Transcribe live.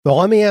Well,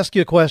 let me ask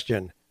you a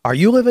question. Are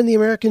you living the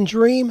American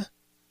dream?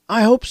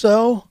 I hope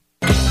so.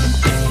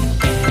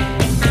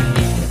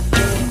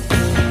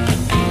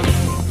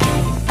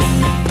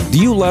 Do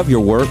you love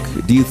your work?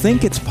 Do you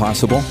think it's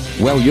possible?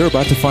 Well, you're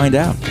about to find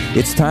out.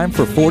 It's time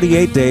for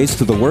 48 Days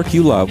to the Work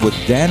You Love with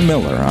Dan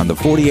Miller on the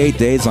 48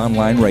 Days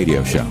Online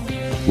Radio Show.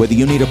 Whether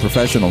you need a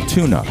professional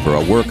tune-up or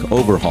a work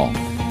overhaul,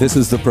 this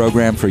is the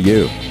program for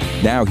you.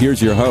 Now,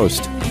 here's your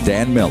host,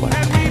 Dan Miller.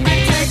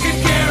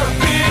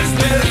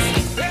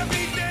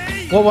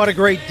 Well, what a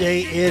great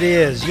day it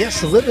is.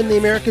 Yes, living the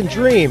American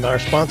dream. Our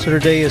sponsor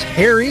today is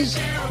Harry's.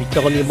 I'll be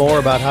telling you more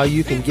about how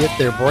you can get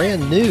their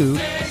brand new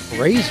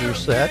razor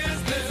set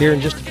here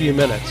in just a few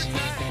minutes.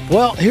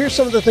 Well, here's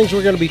some of the things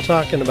we're going to be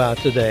talking about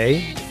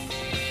today.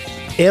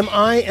 Am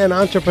I an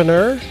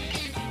entrepreneur,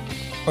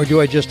 or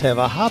do I just have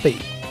a hobby?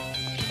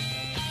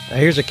 Now,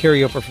 here's a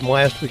carryover from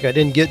last week. I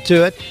didn't get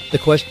to it. The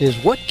question is,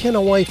 what can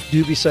a wife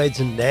do besides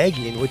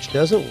nagging, which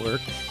doesn't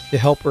work, to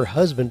help her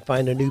husband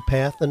find a new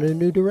path and a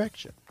new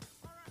direction?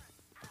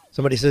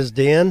 Somebody says,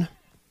 Dan,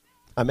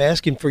 I'm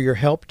asking for your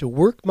help to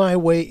work my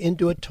way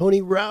into a Tony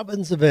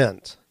Robbins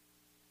event.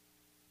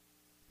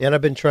 And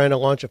I've been trying to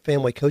launch a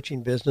family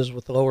coaching business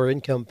with lower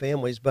income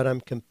families, but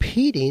I'm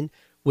competing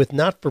with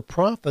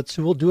not-for-profits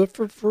who will do it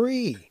for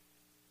free.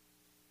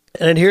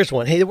 And here's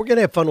one. Hey, we're going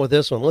to have fun with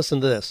this one. Listen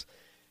to this.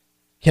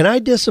 Can I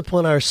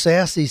discipline our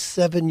sassy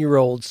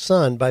 7-year-old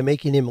son by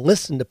making him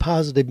listen to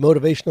positive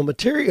motivational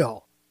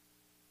material?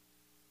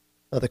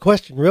 Now, the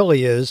question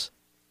really is,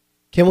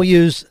 can we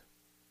use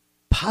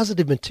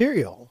positive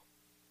material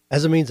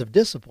as a means of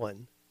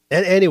discipline?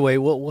 And anyway,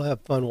 we'll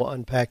have fun. We'll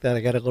unpack that.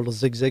 I got a little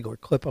Zig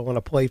Ziglar clip I want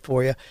to play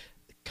for you,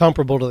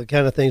 comparable to the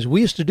kind of things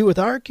we used to do with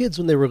our kids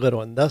when they were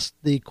little, and thus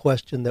the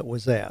question that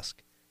was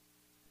asked.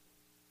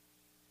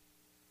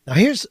 Now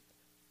I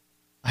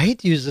hate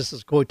to use this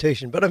as a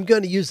quotation, but I'm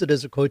going to use it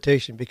as a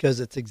quotation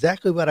because it's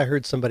exactly what I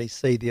heard somebody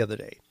say the other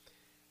day.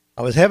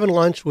 I was having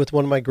lunch with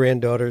one of my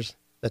granddaughters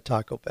at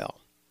Taco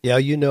Bell. Yeah,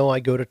 you know I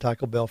go to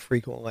Taco Bell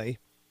frequently,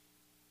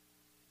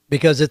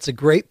 because it's a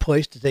great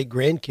place to take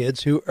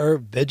grandkids who are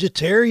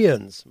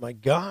vegetarians. My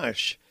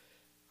gosh,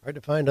 hard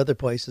to find other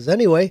places.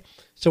 Anyway,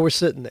 so we're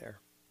sitting there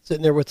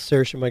with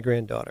Saoirse, my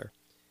granddaughter.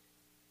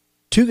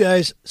 Two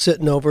guys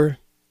sitting over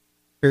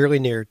fairly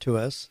near to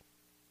us,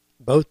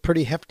 both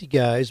pretty hefty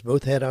guys,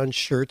 both had on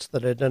shirts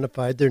that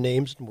identified their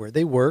names and where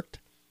they worked.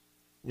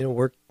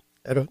 Worked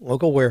at a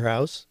local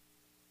warehouse.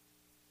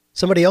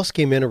 Somebody else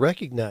came in and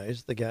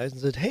recognized the guys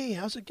and said, hey,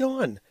 how's it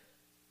going?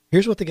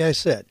 Here's what the guy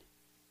said.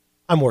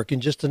 I'm working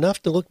just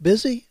enough to look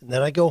busy, and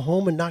then I go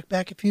home and knock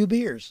back a few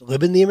beers,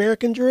 living the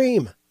American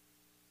dream.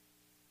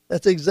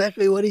 That's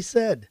exactly what he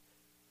said.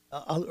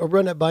 I'll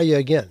run it by you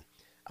again.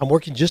 I'm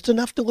working just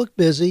enough to look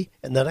busy,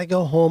 and then I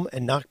go home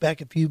and knock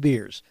back a few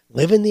beers,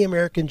 living the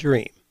American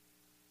dream.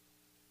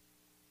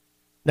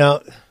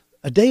 Now,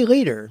 a day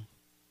later,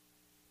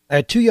 I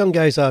had two young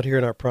guys out here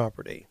in our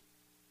property.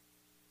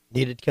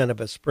 Needed kind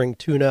of a spring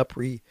tune-up,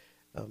 just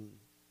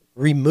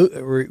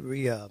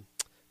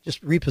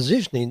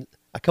repositioning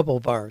a couple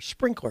of our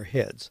sprinkler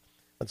heads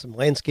on some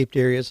landscaped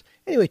areas.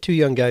 Anyway, two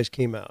young guys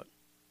came out.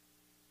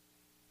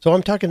 So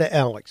I'm talking to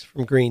Alex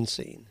from Green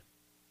Scene.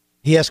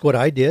 He asked what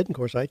I did. Of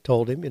course, I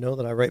told him,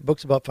 that I write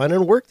books about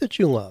finding work that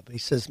you love. He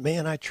says,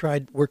 man, I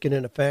tried working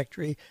in a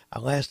factory. I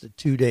lasted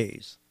 2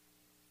 days.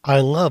 I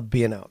love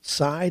being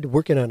outside,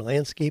 working on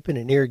landscaping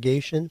and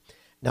irrigation.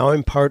 Now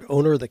I'm part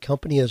owner of the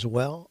company as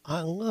well.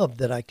 I love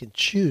that I can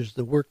choose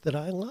the work that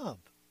I love.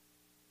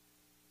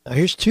 Now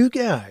here's two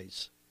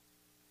guys.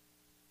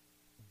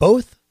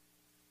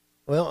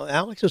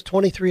 Alex was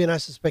 23, and I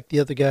suspect the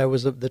other guy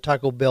was the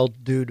Taco Bell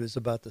dude was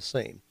about the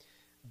same.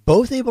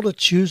 Both able to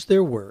choose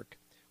their work,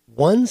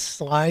 one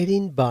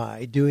sliding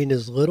by, doing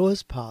as little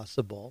as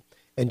possible,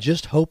 and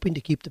just hoping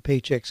to keep the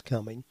paychecks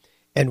coming,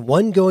 and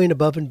one going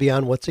above and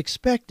beyond what's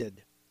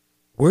expected.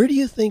 Where do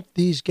you think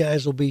these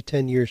guys will be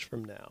 10 years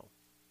from now?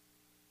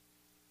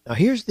 Now,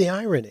 here's the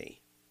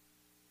irony.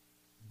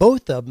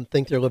 Both of them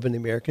think they're living the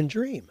American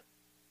dream.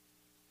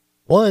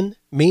 One,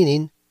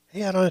 meaning,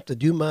 hey, I don't have to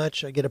do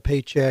much. I get a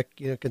paycheck,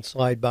 can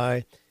slide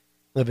by,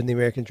 living the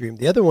American dream.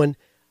 The other one,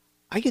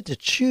 I get to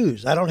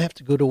choose. I don't have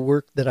to go to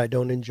work that I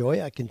don't enjoy.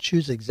 I can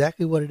choose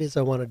exactly what it is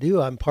I want to do.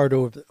 I'm part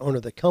of the owner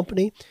of the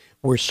company.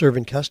 We're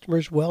serving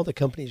customers well. The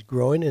company's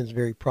growing and is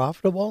very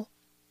profitable.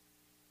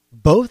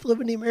 Both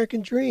living the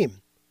American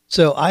dream.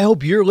 So I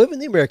hope you're living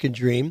the American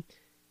dream,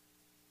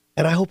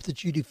 and I hope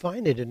that you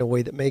define it in a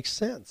way that makes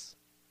sense.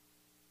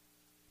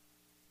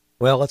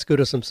 Well, let's go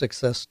to some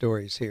success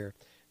stories here.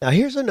 Now,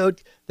 here's a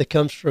note that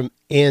comes from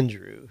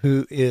Andrew,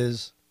 who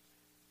is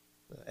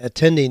he's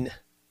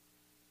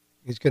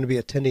going to be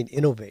attending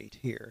Innovate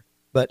here,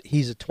 but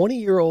he's a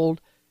 20-year-old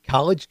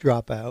college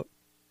dropout.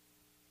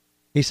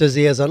 He says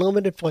he has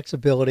unlimited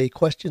flexibility,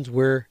 questions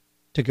where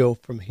to go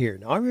from here.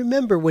 Now, I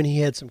remember when he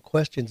had some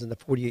questions in the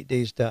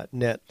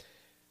 48days.net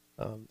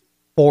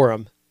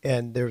forum,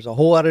 and there was a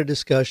whole lot of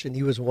discussion.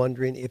 He was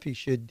wondering if he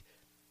should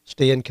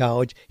stay in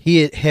college.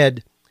 He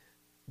had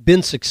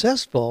been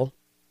successful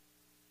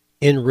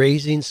in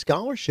raising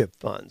scholarship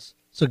funds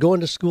So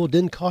going to school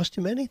didn't cost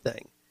him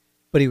anything.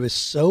 But he was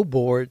so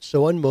bored,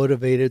 so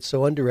unmotivated,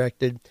 so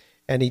undirected,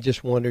 and he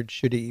just wondered,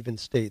 should he even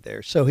stay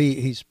there? So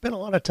he spent a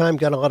lot of time,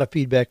 got a lot of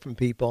feedback from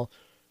people.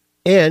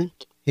 And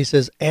he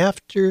says,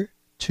 after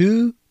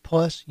 2+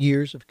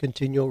 years of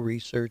continual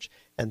research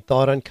and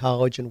thought on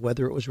college and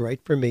whether it was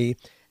right for me,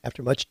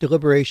 after much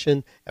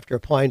deliberation, after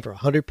applying for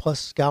 100+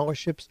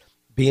 scholarships,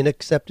 being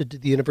accepted to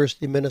the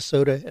University of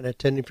Minnesota and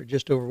attending for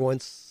just over one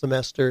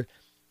semester,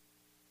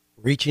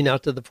 reaching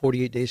out to the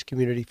 48 Days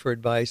community for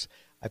advice,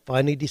 I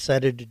finally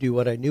decided to do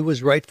what I knew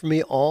was right for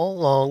me all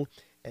along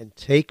and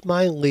take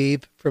my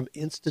leave from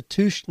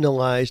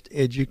institutionalized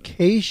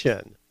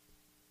education.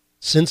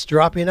 Since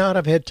dropping out,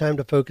 I've had time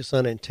to focus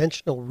on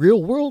intentional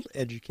real-world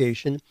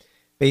education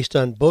based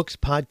on books,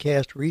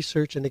 podcasts,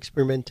 research, and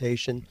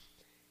experimentation.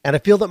 And I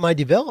feel that my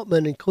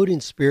development, including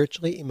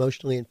spiritually,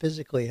 emotionally, and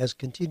physically, has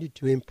continued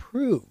to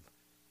improve.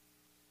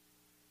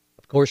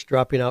 Of course,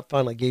 dropping out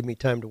finally gave me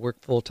time to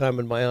work full-time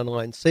in my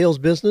online sales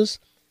business,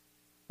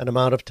 an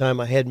amount of time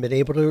I hadn't been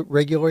able to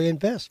regularly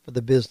invest for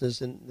the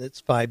business in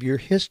its 5-year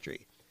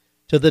history.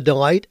 To the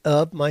delight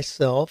of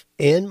myself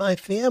and my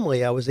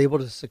family, I was able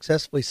to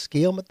successfully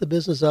scale the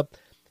business up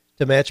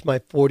to match my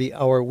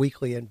 40-hour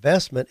weekly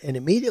investment and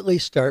immediately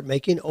start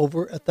making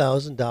over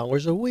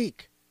 $1,000 a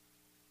week.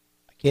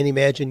 I can't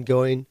imagine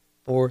going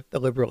for the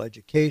liberal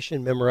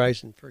education,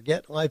 memorize and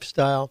forget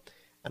lifestyle,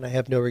 and I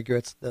have no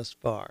regrets thus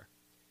far.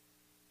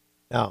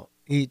 Now,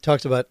 he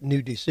talks about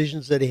new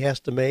decisions that he has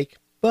to make,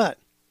 but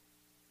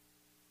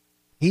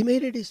he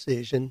made a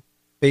decision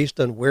based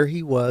on where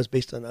he was,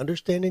 based on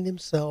understanding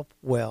himself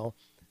well,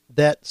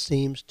 that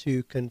seems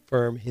to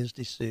confirm his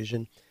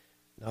decision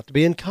not to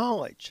be in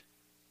college.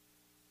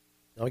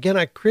 Now, again,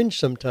 I cringe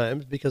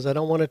sometimes because I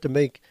don't want it to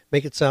make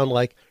it sound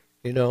like,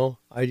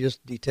 I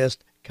just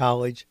detest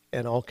college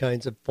and all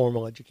kinds of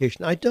formal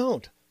education. I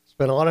don't.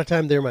 Spent a lot of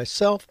time there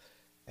myself.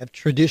 I have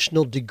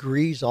traditional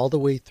degrees all the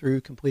way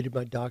through, completed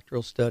my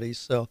doctoral studies,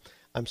 so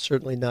I'm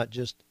certainly not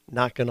just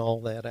knocking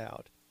all that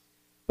out.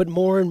 But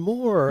more and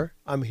more,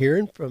 I'm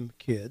hearing from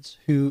kids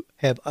who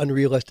have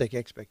unrealistic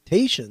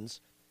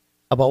expectations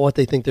about what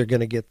they think they're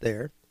going to get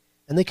there,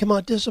 and they come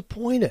out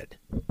disappointed.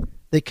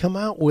 They come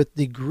out with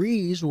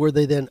degrees where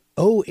they then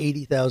owe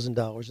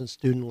 $80,000 in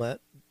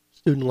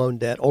student loan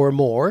debt or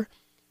more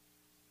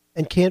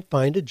and can't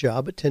find a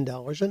job at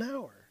 $10 an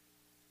hour.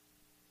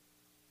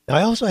 Now,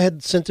 I also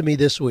had sent to me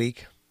this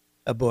week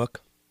a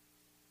book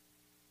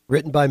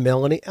written by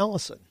Melanie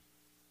Ellison.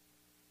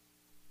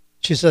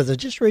 She says, I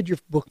just read your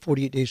book,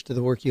 48 Days to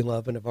the Work You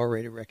Love, and have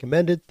already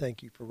recommended.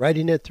 Thank you for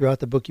writing it. Throughout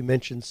the book, you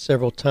mentioned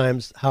several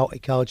times how a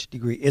college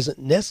degree isn't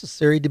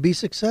necessary to be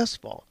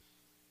successful.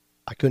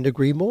 I couldn't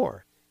agree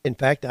more. In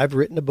fact, I've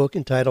written a book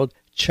entitled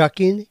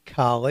Chucking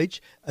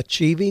College,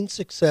 Achieving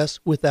Success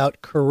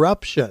Without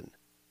Corruption.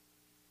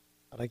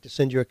 I'd like to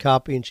send you a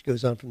copy, and she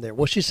goes on from there.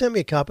 Well, she sent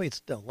me a copy. It's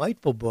a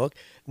delightful book.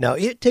 Now,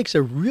 it takes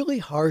a really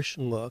harsh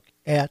look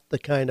at the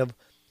kind of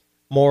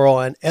moral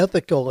and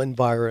ethical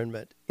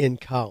environment in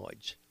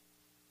college.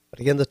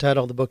 But again, the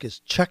title of the book is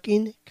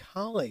Chucking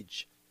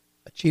College,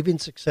 Achieving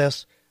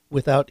Success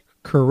Without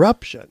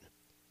Corruption.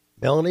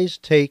 Melanie's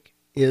take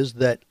is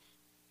that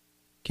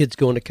kids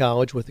going to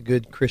college with a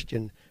good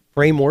Christian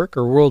framework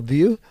or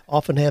worldview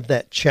often have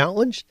that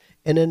challenged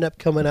and end up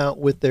coming out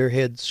with their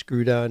heads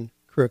screwed on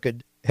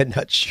crooked and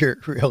not sure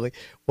really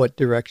what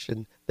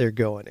direction they're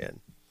going in.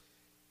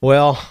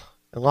 Well,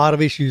 a lot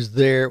of issues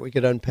there we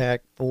could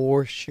unpack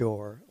for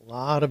sure. A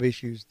lot of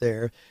issues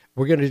there.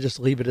 We're going to just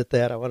leave it at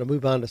that. I want to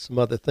move on to some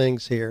other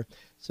things here.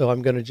 So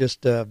I'm going to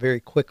just very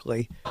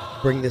quickly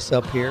bring this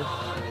up here.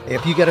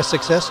 If you got a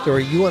success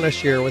story you want to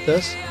share with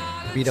us,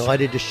 I'd be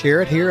delighted to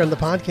share it here on the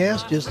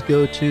podcast. Just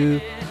go to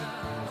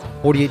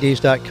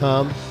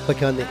 48days.com,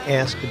 click on the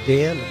Ask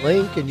Dan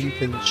link, and you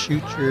can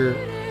shoot your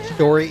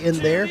story in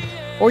there.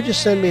 Or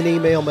just send me an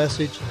email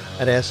message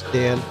at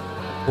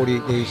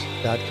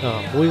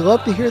askdan48days.com. We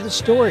love to hear the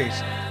stories.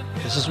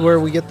 This is where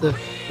we get the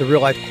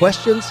real-life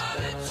questions,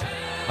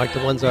 like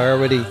the ones I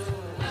already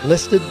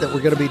listed that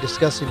we're going to be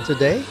discussing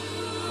today.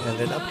 And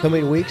in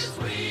upcoming weeks,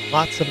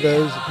 lots of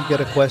those. If you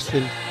got a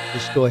question,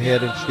 just go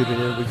ahead and shoot it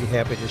in. We'd be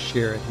happy to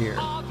share it here.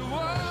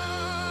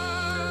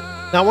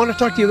 Now, I want to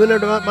talk to you a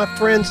minute about my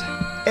friends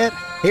at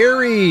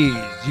Harry's.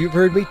 You've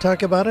heard me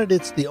talk about it.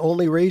 It's the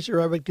only razor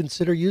I would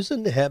consider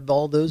using to have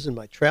all those in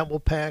my travel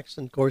packs.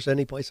 And, of course,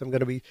 any place I'm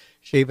going to be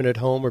shaving at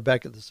home or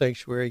back at the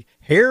sanctuary,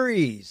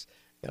 Harry's.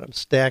 Got them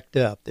stacked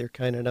up. They're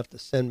kind enough to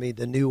send me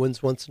the new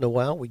ones once in a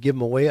while. We give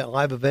them away at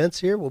live events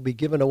here. We'll be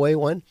giving away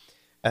one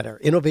at our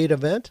Innovate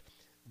event.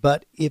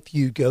 But if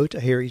you go to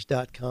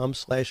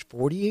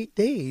harrys.com/48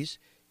 days,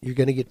 you're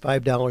going to get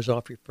 $5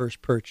 off your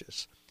first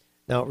purchase.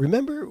 Now,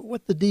 remember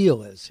what the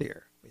deal is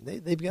here. I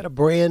mean, they've got a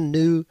brand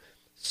new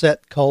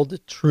set called the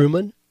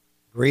Truman.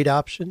 Great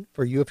option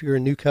for you if you're a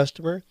new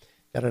customer.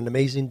 Got an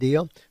amazing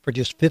deal. For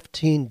just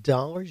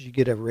 $15, you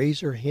get a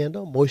razor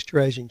handle,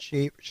 moisturizing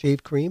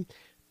shave cream,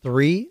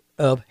 3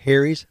 of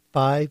Harry's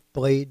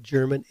 5-blade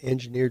German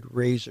engineered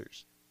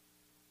razors.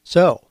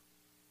 So,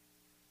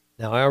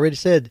 now I already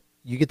said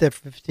You get that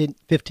for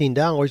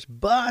 $15,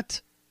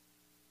 but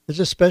there's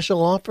a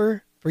special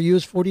offer for you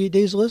as 48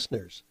 Days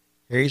listeners.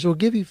 Harry's will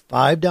give you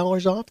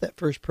 $5 off that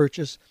first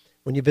purchase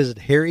when you visit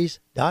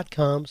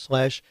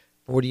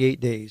harrys.com/48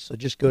 days. So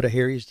just go to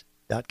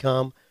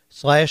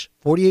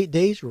harrys.com/48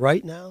 days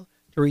right now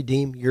to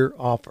redeem your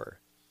offer.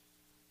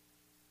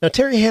 Now,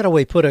 Terry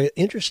Hadaway put an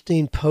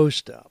interesting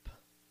post up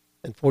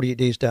on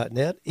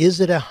 48days.net.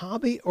 Is it a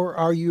hobby or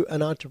are you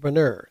an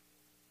entrepreneur?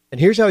 And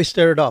here's how he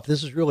started off.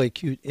 This is really a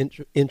cute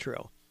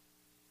intro.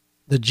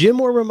 The gym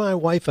where my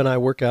wife and I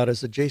work out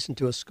is adjacent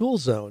to a school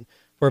zone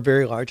for a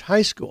very large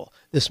high school.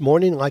 This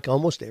morning, like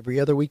almost every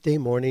other weekday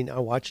morning, I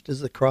watched as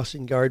the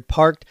crossing guard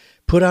parked,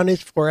 put on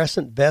his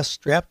fluorescent vest,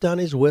 strapped on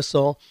his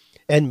whistle,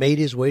 and made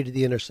his way to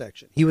the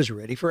intersection. He was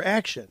ready for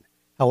action.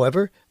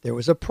 However, there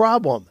was a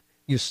problem.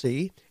 You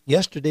see,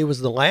 yesterday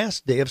was the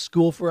last day of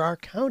school for our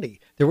county.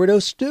 There were no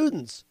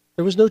students.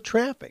 There was no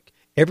traffic.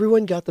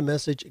 Everyone got the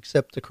message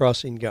except the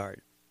crossing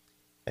guard.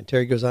 And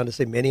Terry goes on to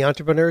say, many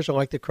entrepreneurs are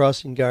like the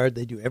crossing guard.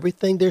 They do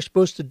everything they're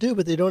supposed to do,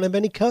 but they don't have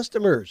any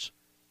customers.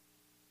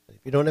 If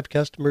you don't have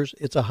customers,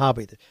 it's a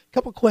hobby. A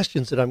couple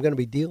questions that I'm going to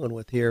be dealing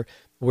with here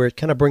where it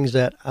kind of brings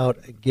that out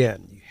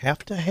again. You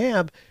have to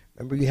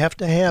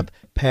have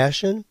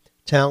passion,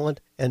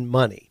 talent, and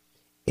money.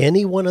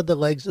 Any one of the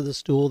legs of the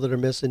stool that are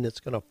missing,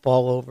 it's going to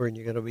fall over and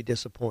you're going to be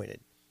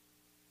disappointed.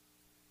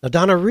 Now,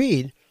 Donna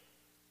Reed,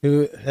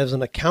 who has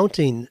an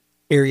accounting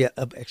area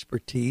of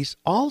expertise,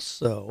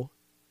 also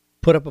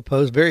put up a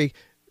post very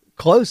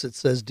close. It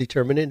says,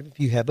 determining if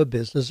you have a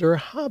business or a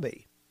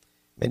hobby.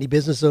 Many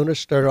business owners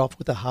start off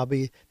with a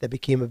hobby that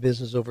became a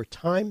business over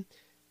time.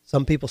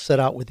 Some people set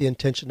out with the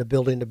intention of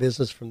building a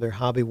business from their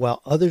hobby,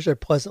 while others are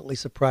pleasantly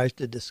surprised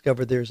to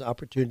discover there's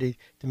opportunity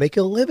to make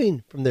a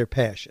living from their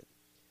passion.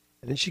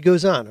 And then she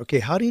goes on, okay,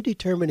 how do you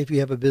determine if you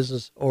have a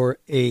business or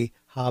a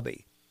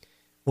hobby?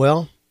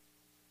 Well,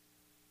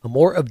 a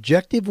more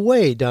objective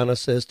way, Donna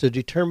says, to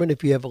determine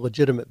if you have a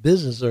legitimate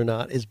business or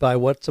not is by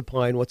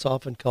applying what's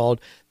often called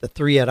the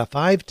 3 out of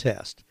 5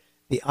 test.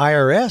 The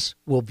IRS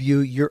will view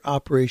your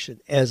operation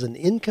as an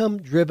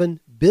income-driven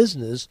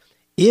business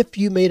if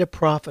you made a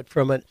profit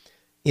from it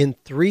in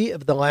 3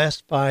 of the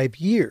last 5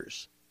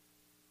 years,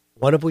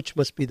 one of which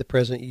must be the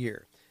present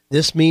year.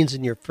 This means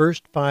in your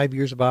first 5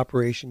 years of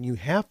operation, you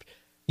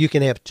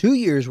can have 2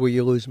 years where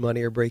you lose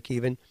money or break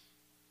even,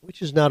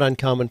 which is not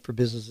uncommon for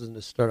businesses in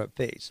the startup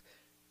phase.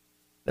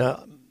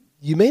 Now,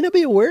 you may not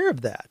be aware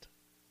of that.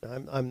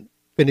 I'm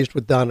finished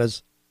with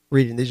Donna's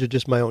reading. These are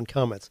just my own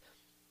comments.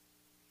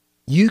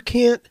 You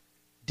can't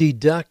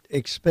deduct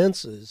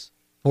expenses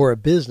for a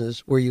business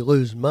where you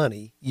lose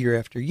money year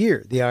after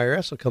year. The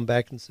IRS will come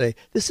back and say,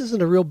 this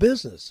isn't a real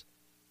business.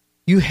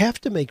 You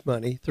have to make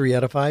money 3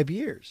 out of 5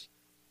 years.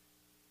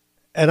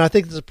 And I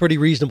think that's a pretty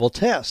reasonable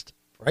test.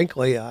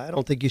 Frankly, I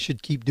don't think you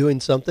should keep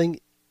doing something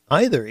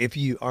either if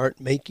you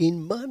aren't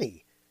making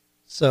money.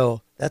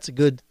 So that's the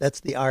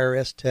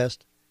IRS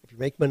test. If you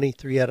make money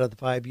 3 out of the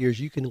 5 years,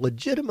 you can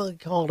legitimately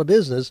call it a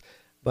business,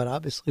 but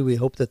obviously we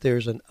hope that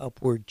there's an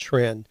upward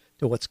trend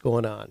to what's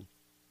going on.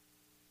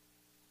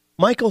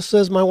 Michael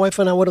says, my wife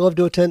and I would love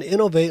to attend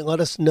Innovate. Let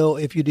us know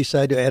if you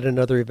decide to add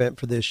another event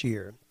for this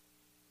year.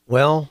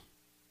 Well,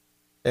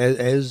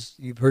 as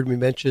you've heard me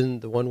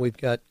mention, the one we've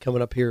got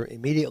coming up here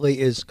immediately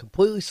is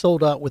completely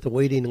sold out with a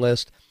waiting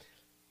list.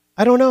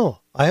 I don't know.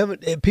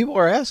 People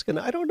are asking,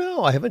 I don't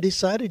know. I haven't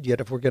decided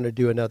yet if we're going to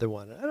do another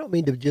one. I don't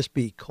mean to just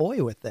be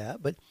coy with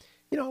that, but,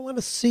 I want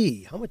to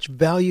see how much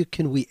value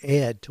can we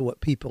add to what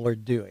people are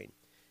doing.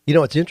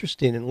 It's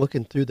interesting in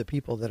looking through the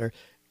people that are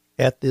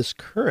at this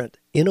current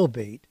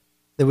Innovate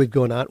that we've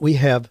gone on.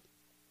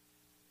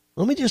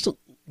 Let me just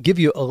give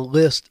you a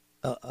list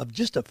of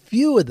just a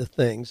few of the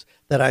things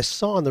that I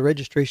saw on the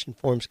registration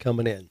forms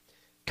coming in.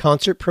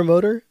 Concert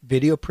promoter,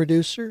 video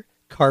producer,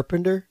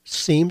 carpenter,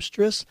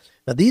 seamstress.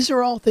 Now, these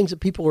are all things that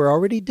people are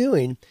already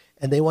doing,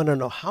 and they want to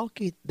know how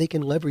they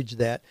can leverage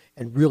that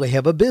and really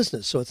have a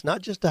business. So it's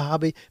not just a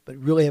hobby, but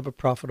really have a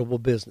profitable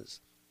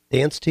business.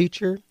 Dance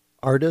teacher,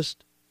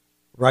 artist,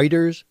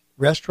 writers,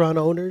 restaurant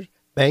owners,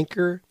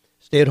 banker,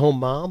 stay-at-home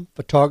mom,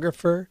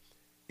 photographer,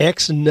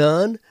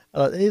 ex-nun.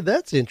 Hey,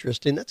 that's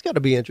interesting. That's got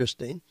to be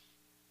interesting.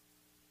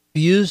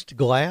 Fused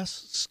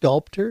glass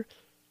sculptor,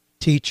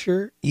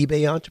 teacher,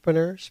 eBay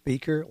entrepreneur,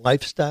 speaker,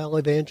 lifestyle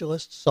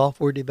evangelist,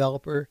 software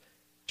developer,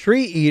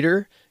 tree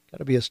eater, got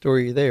to be a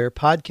story there,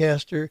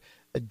 podcaster,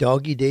 a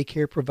doggy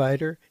daycare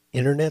provider,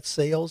 internet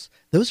sales.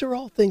 Those are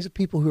all things that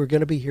people who are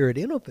going to be here at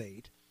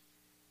Innovate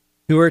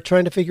who are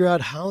trying to figure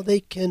out how they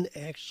can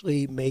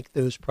actually make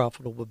those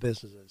profitable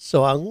businesses.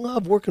 So I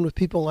love working with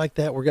people like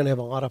that. We're going to have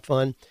a lot of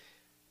fun.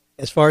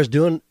 As far as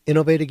doing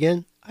Innovate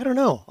again, I don't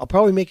know. I'll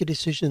probably make a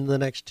decision in the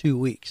next 2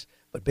 weeks.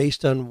 But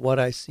based on what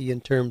I see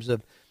in terms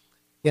of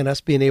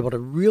us being able to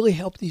really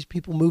help these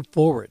people move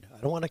forward.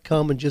 I don't want to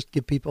come and just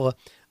give people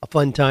a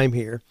fun time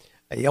here.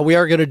 Yeah, we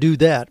are going to do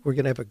that. We're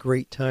going to have a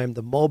great time.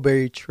 The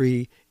mulberry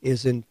tree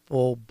is in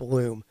full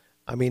bloom.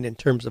 I mean, in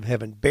terms of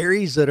having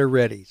berries that are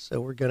ready. So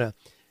we're going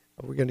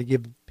to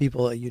give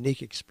people a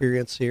unique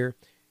experience here.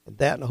 and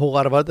that and a whole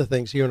lot of other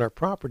things here on our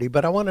property.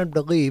 But I want them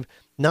to leave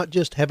not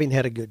just having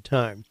had a good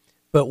time,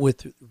 but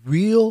with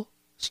real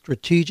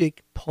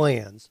strategic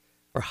plans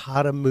for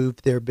how to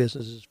move their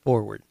businesses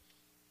forward.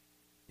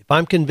 If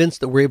I'm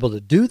convinced that we're able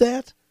to do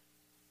that,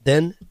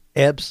 then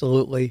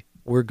absolutely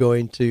we're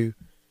going to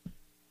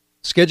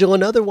schedule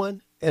another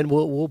one, and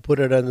we'll put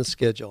it on the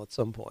schedule at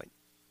some point.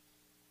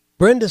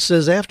 Brenda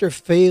says, after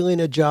failing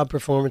a job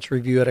performance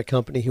review at a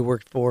company he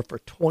worked for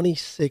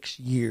 26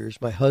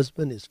 years, my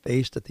husband is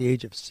faced at the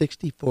age of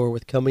 64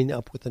 with coming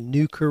up with a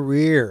new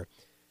career.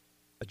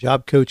 A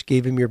job coach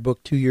gave him your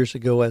book 2 years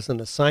ago as an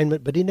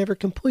assignment, but he never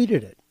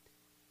completed it.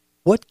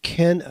 What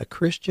can a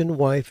Christian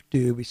wife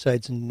do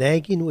besides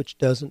nagging which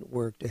doesn't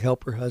work to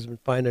help her husband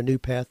find a new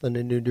path and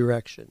a new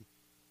direction?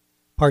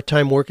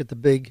 Part-time work at the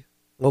big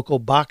local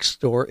box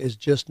store is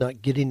just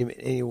not getting him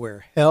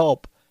anywhere.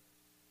 Help.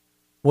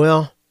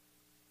 Well,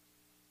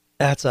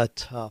 that's a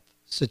tough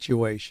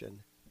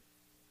situation.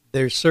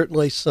 There's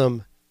certainly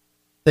some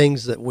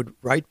things that would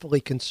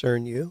rightfully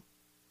concern you.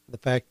 The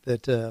fact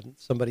that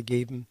somebody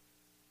gave him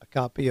a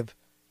copy of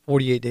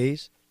 48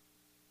 Days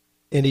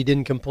and he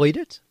didn't complete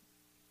it.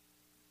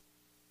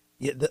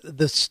 Yeah,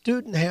 the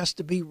student has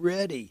to be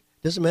ready.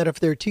 Doesn't matter if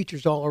there are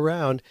teachers all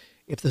around.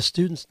 If the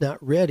student's not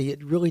ready,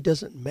 it really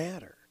doesn't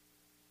matter.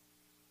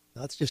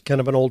 That's just kind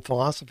of an old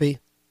philosophy,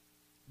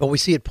 but we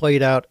see it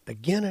played out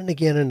again and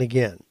again and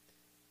again.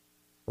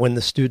 When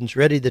the student's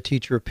ready, the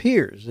teacher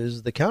appears,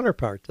 is the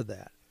counterpart to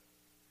that.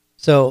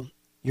 So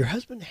your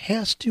husband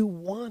has to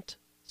want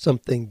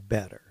something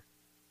better.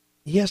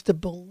 He has to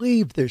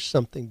believe there's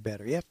something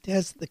better. He has to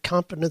have the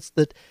confidence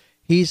that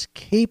he's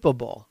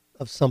capable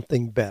of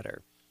something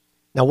better.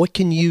 Now, what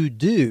can you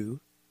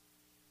do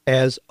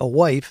as a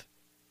wife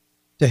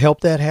to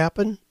help that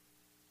happen?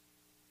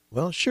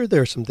 Well, sure,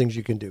 there are some things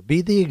you can do.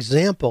 Be the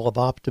example of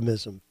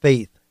optimism,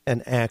 faith,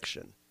 and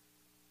action.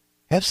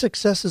 Have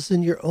successes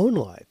in your own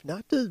life,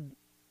 not to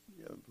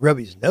rub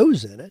his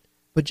nose in it,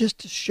 but just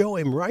to show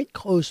him right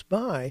close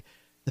by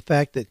the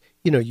fact that,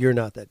 you're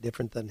not that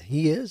different than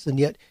he is, and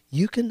yet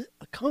you can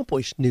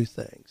accomplish new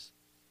things.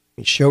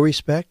 And show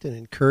respect and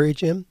encourage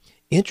him.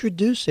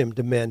 Introduce him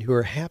to men who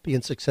are happy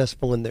and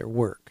successful in their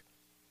work.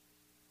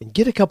 And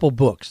get a couple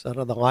books out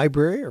of the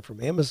library or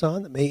from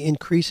Amazon that may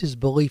increase his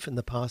belief in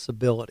the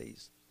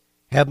possibilities.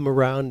 Have him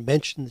around,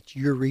 mention that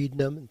you're reading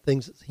them and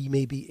things that he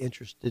may be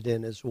interested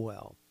in as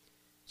well.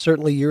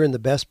 Certainly you're in the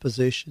best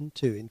position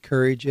to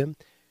encourage him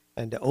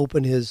and to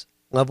open his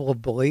level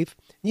of belief.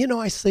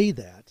 I say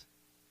that.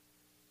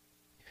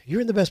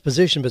 You're in the best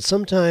position, but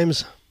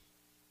sometimes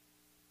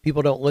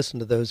people don't listen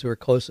to those who are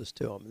closest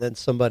to them. And then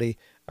somebody,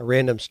 a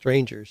random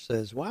stranger,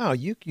 says, wow,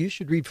 you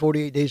should read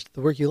 48 Days to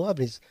the Work You Love.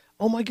 And he's,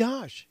 oh my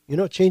gosh,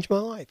 it changed my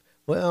life.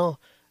 Well,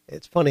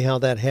 it's funny how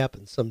that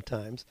happens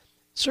sometimes.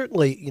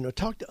 Certainly,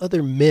 talk to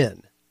other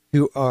men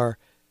who are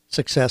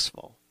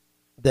successful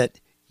that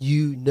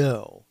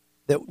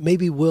that may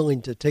be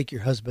willing to take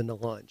your husband to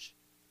lunch.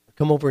 Or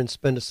come over and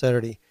spend a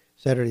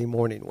Saturday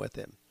morning with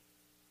him.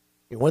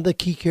 One of the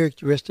key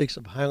characteristics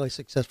of highly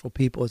successful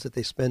people is that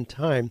they spend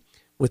time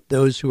with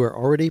those who are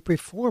already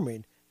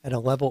performing at a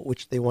level at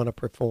which they want to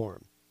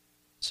perform.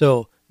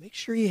 So make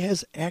sure he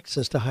has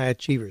access to high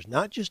achievers,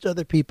 not just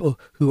other people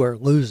who are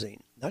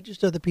losing, not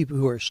just other people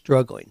who are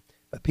struggling,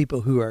 but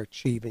people who are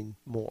achieving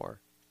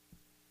more.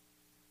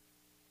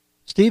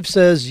 Steve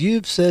says,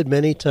 you've said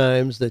many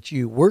times that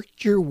you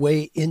worked your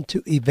way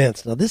into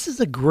events. Now, this is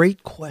a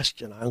great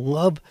question. I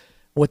love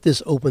what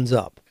this opens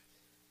up.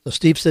 So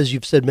Steve says,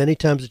 you've said many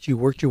times that you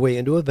worked your way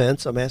into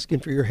events. I'm asking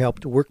for your help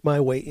to work my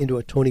way into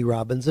a Tony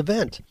Robbins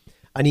event.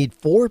 I need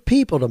 4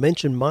 people to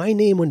mention my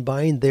name when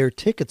buying their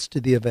tickets to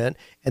the event,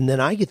 and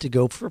then I get to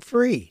go for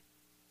free.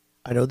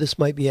 I know this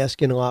might be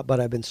asking a lot, but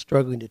I've been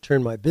struggling to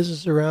turn my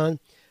business around.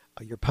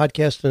 Your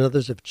podcast and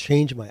others have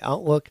changed my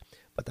outlook,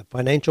 but the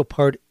financial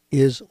part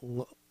is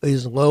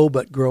low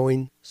but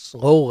growing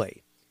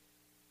slowly.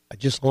 I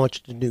just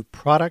launched a new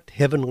product,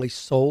 Heavenly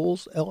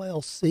Souls,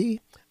 LLC.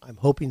 I'm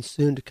hoping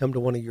soon to come to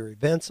one of your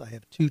events. I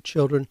have 2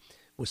 children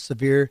with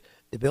severe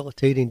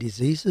debilitating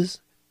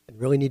diseases and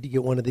really need to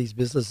get one of these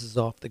businesses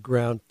off the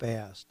ground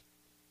fast.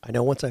 I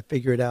know once I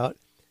figure it out,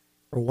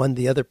 for one,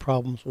 the other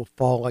problems will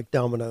fall like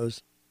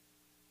dominoes.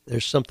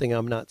 There's something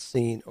I'm not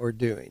seeing or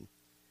doing.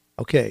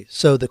 Okay,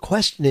 so the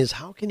question is,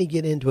 how can he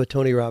get into a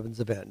Tony Robbins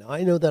event? Now,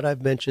 I know that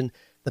I've mentioned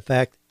the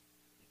fact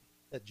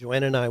that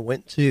Joanna and I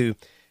went to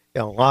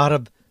a lot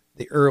of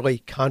the early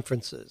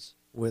conferences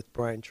with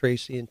Brian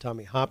Tracy and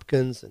Tommy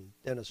Hopkins and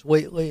Dennis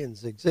Waitley and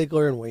Zig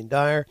Ziglar and Wayne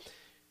Dyer,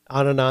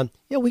 on and on.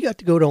 Yeah, we got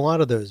to go to a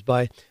lot of those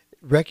by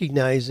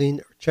recognizing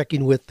or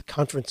checking with the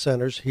conference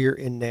centers here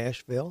in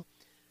Nashville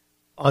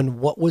on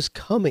what was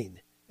coming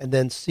and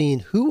then seeing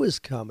who was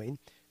coming,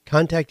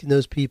 contacting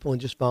those people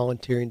and just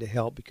volunteering to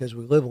help because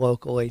we live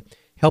locally,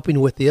 helping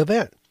with the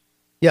event.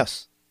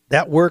 Yes,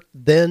 that worked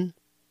then.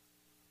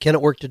 Can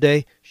it work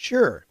today?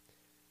 Sure.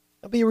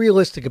 I'll be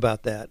realistic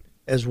about that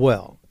as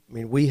well. I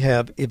mean, we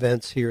have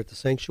events here at the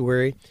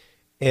sanctuary,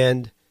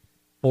 and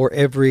for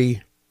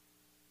every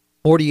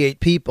 48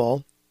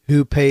 people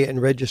who pay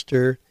and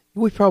register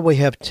we probably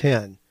have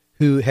 10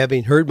 who,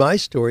 having heard my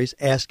stories,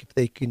 ask if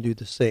they can do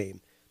the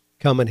same,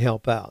 come and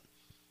help out.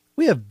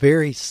 We have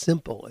very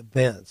simple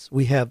events.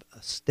 We have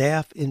a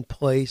staff in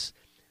place.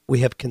 We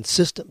have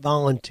consistent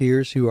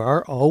volunteers who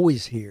are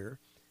always here.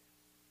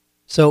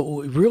 So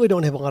we really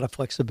don't have a lot of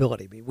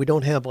flexibility. I mean, we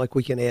don't have like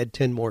we can add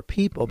 10 more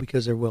people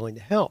because they're willing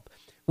to help.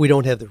 We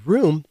don't have the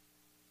room,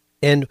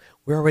 and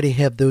we already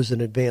have those in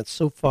advance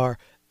so far,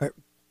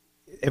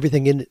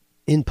 everything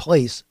in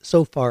place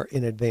so far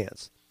in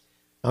advance.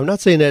 I'm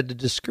not saying that to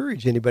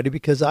discourage anybody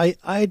because I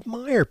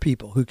admire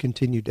people who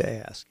continue to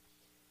ask.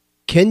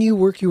 Can you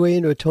work your way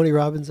into a Tony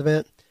Robbins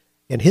event?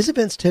 And his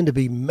events tend to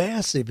be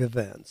massive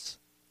events.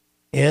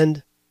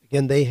 And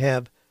again, they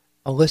have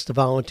a list of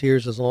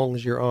volunteers as long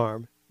as your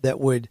arm that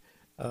would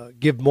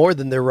give more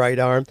than their right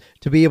arm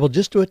to be able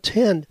just to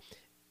attend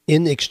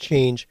in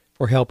exchange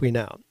for helping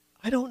out.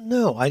 I don't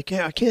know. I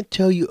can't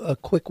tell you a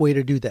quick way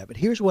to do that. But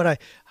here's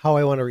how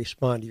I want to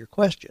respond to your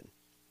question.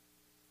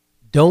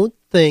 Don't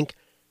think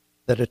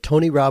that a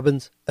Tony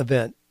Robbins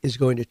event is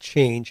going to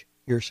change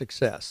your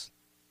success.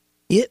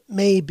 It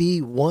may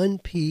be one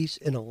piece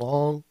in a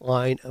long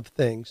line of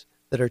things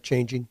that are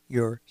changing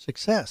your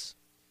success.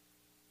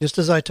 Just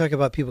as I talk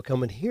about people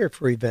coming here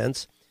for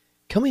events,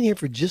 coming here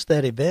for just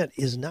that event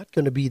is not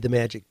going to be the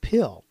magic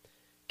pill.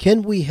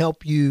 Can we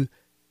help you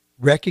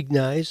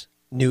recognize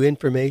new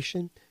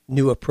information,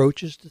 new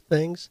approaches to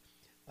things,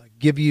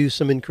 give you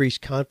some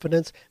increased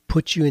confidence,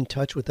 put you in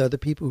touch with other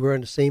people who are on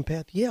the same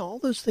path? Yeah, all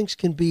those things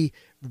can be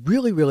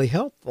really, really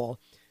helpful,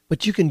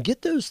 but you can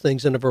get those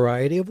things in a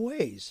variety of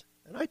ways.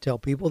 And I tell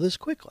people this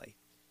quickly.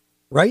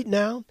 Right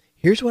now,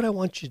 here's what I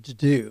want you to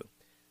do.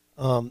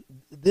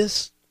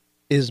 This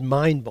is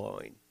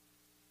mind-blowing.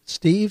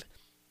 Steve,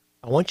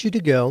 I want you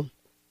to go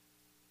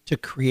to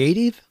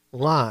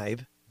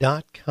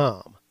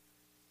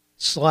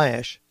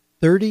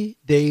creativelive.com/30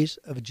 Days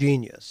of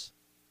Genius.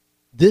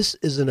 This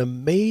is an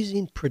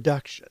amazing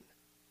production.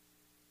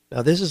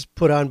 Now, this is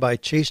put on by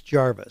Chase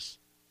Jarvis,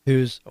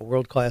 who's a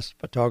world-class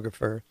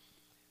photographer.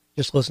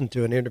 Just listened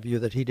to an interview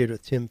that he did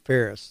with Tim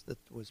Ferriss that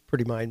was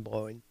pretty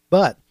mind-blowing.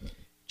 But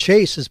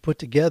Chase has put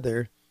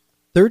together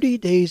 30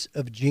 Days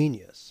of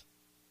Genius,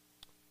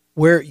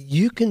 where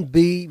you can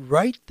be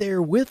right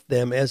there with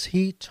them as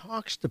he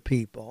talks to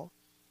people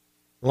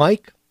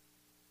like,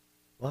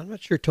 well, I'm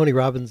not sure Tony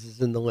Robbins is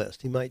in the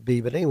list. He might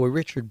be. But anyway,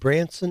 Richard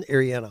Branson,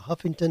 Arianna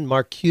Huffington,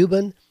 Mark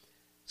Cuban,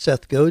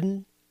 Seth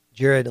Godin,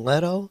 Jared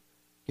Leto,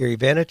 Gary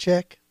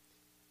Vaynerchuk,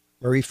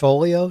 Marie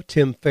Forleo,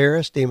 Tim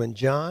Ferriss, Damon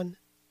John.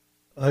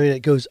 I mean,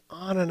 it goes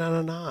on and on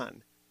and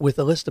on with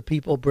a list of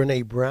people,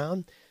 Brene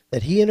Brown,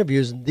 that he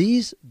interviews. And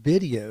these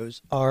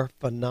videos are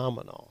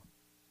phenomenal.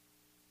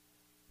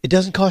 It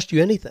doesn't cost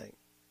you anything.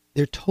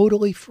 They're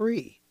totally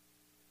free.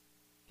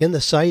 In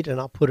the site, and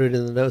I'll put it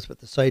in the notes, but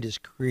the site is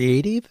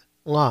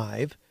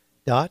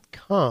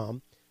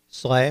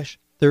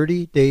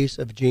creativelive.com/30 Days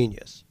of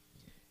Genius.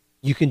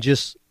 You can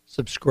just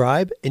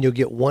subscribe and you'll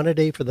get one a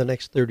day for the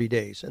next 30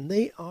 days. And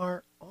they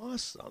are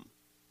awesome.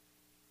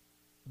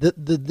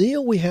 The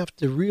deal we have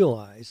to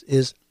realize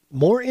is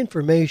more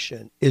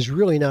information is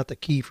really not the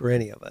key for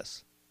any of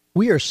us.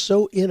 We are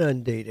so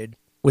inundated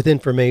with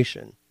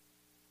information.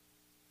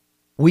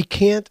 We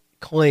can't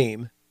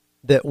claim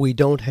that we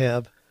don't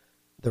have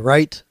the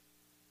right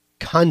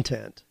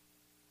content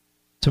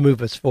to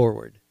move us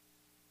forward.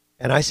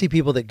 And I see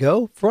people that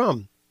go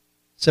from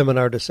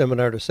seminar to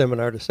seminar to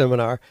seminar to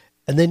seminar,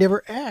 and they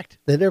never act.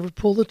 They never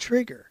pull the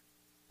trigger.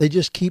 They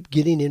just keep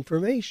getting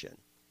information.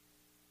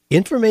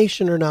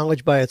 Information or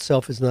knowledge by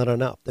itself is not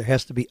enough. There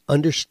has to be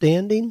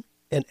understanding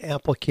and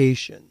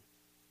application.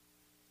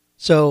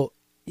 So,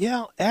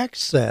 yeah,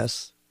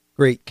 access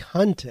great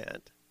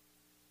content,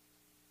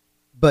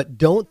 but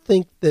don't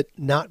think that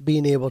not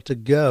being able to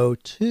go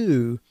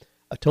to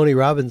a Tony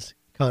Robbins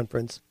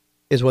conference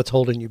is what's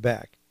holding you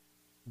back.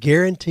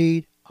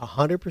 Guaranteed,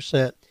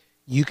 100%,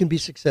 you can be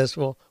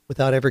successful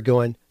without ever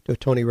going to a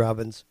Tony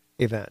Robbins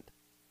event.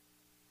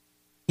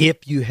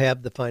 If you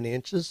have the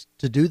finances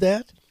to do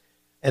that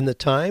and the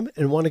time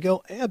and want to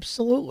go,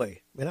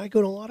 absolutely. I mean, I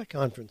go to a lot of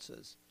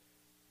conferences.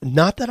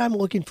 Not that I'm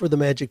looking for the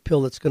magic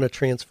pill that's going to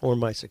transform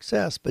my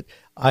success, but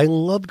I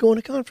love going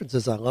to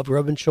conferences. I love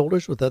rubbing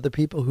shoulders with other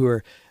people who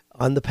are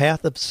on the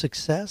path of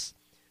success.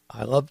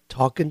 I love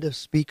talking to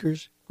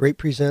speakers, great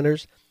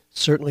presenters.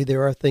 Certainly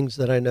there are things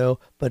that I know,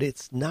 but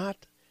it's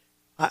not,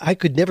 I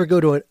could never go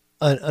to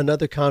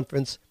another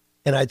conference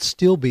and I'd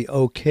still be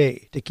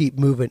okay to keep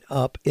moving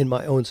up in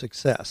my own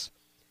success.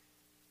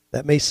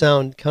 That may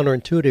sound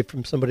counterintuitive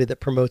from somebody that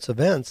promotes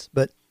events,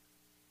 but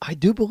I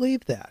do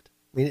believe that.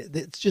 I mean,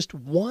 it's just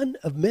one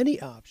of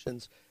many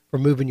options for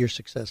moving your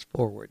success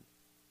forward.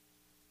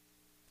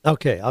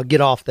 Okay, I'll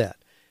get off that.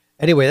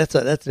 Anyway, that's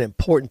an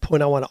important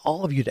point. I want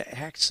all of you to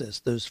access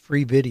those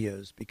free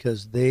videos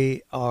because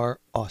they are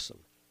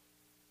awesome.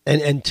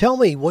 And tell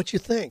me what you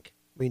think.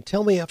 I mean,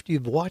 tell me after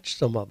you've watched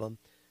some of them.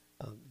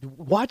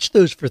 Watch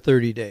those for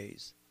 30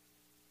 days.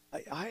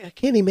 I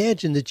can't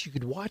imagine that you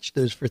could watch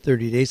those for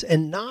 30 days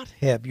and not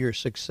have your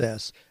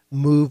success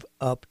move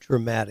up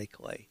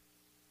dramatically.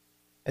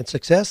 And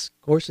success,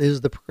 of course,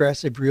 is the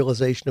progressive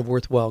realization of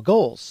worthwhile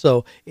goals.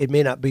 So it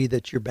may not be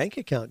that your bank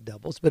account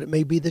doubles, but it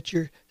may be that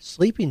you're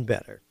sleeping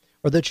better,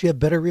 or that you have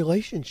better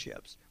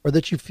relationships, or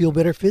that you feel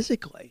better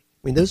physically. I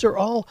mean, those are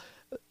all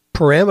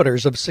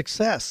parameters of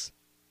success.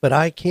 But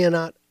I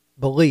cannot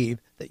believe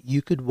that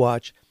you could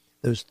watch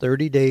those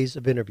 30 days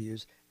of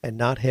interviews and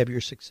not have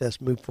your success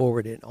move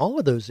forward in all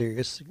of those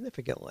areas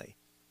significantly.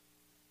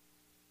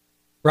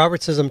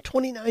 Robert says, I'm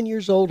 29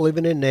 years old,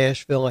 living in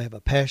Nashville. I have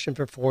a passion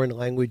for foreign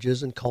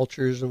languages and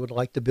cultures and would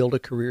like to build a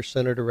career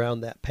centered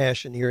around that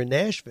passion here in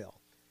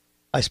Nashville.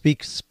 I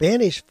speak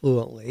Spanish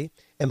fluently,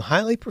 am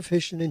highly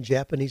proficient in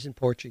Japanese and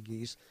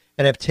Portuguese,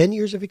 and have 10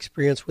 years of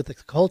experience with the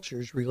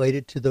cultures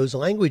related to those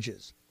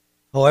languages.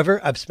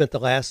 However, I've spent the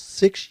last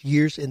 6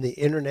 years in the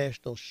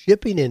international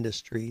shipping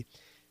industry,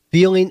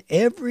 feeling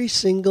every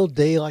single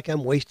day like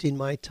I'm wasting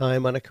my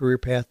time on a career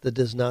path that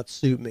does not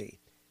suit me.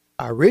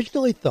 I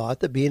originally thought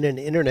that being in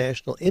an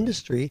international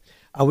industry,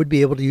 I would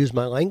be able to use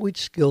my language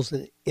skills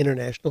in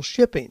international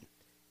shipping.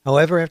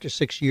 However, after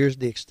 6 years,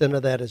 the extent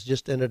of that has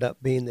just ended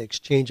up being the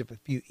exchange of a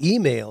few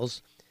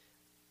emails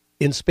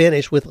in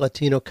Spanish with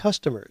Latino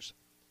customers.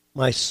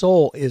 My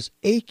soul is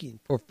aching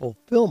for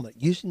fulfillment,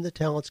 using the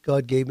talents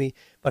God gave me,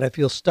 but I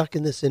feel stuck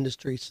in this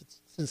industry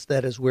since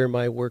that is where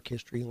my work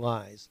history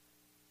lies.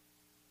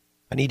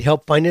 I need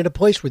help finding a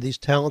place where these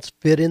talents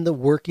fit in the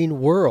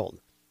working world.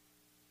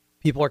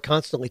 People are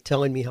constantly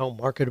telling me how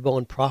marketable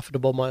and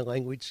profitable my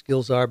language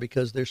skills are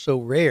because they're so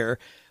rare.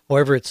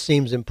 However, it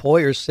seems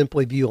employers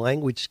simply view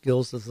language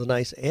skills as a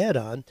nice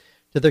add-on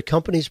to their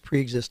company's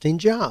pre-existing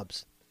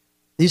jobs.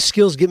 These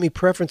skills give me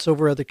preference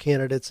over other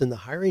candidates in the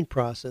hiring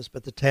process,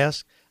 but the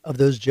tasks of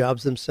those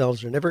jobs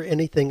themselves are never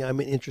anything I'm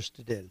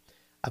interested in.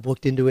 I've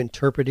looked into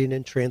interpreting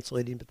and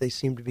translating, but they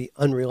seem to be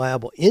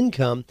unreliable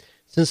income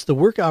since the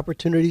work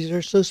opportunities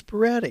are so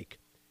sporadic.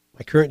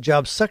 My current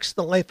job sucks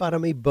the life out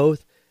of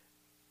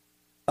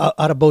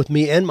both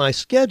me and my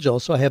schedule,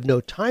 so I have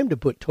no time to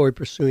put toward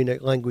pursuing a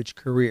language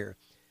career.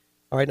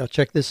 All right, now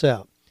check this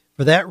out.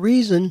 For that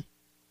reason,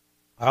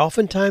 I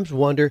oftentimes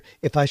wonder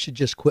if I should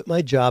just quit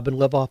my job and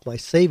live off my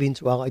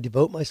savings while I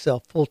devote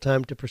myself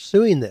full-time to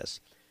pursuing this.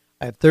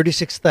 I have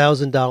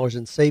 $36,000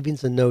 in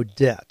savings and no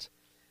debt.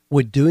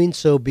 Would doing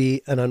so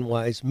be an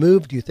unwise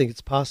move? Do you think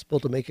it's possible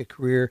to make a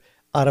career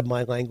out of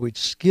my language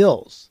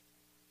skills?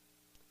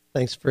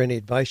 Thanks for any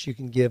advice you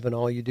can give and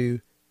all you do,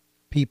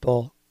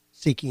 people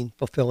seeking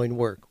fulfilling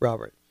work.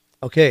 Robert.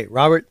 Okay,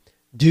 Robert,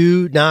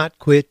 do not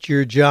quit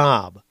your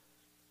job.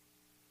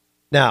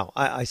 Now,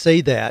 I say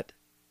that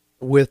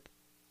with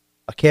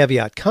a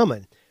caveat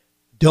coming.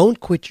 Don't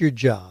quit your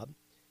job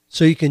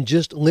so you can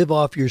just live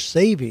off your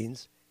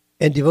savings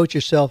and devote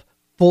yourself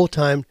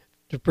full-time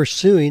to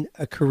pursuing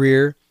a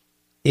career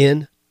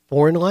in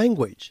foreign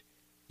language.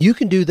 You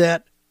can do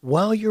that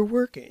while you're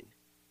working.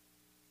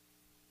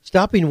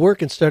 Stopping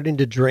work and starting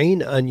to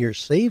drain on your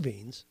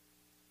savings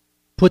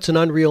puts an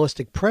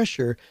unrealistic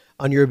pressure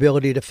on your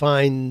ability to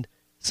find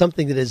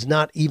something that is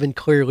not even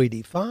clearly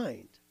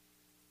defined.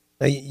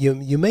 Now,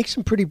 you make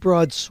some pretty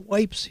broad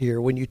swipes here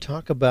when you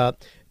talk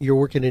about you're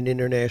working in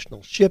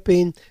international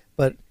shipping,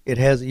 but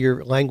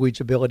your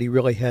language ability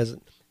really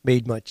hasn't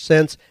made much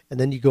sense. And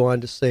then you go on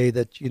to say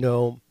that,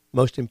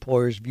 most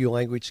employers view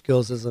language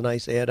skills as a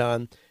nice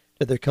add-on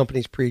to their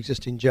company's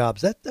pre-existing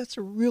jobs. That's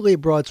a really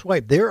broad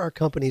swipe. There are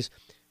companies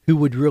who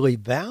would really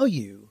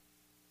value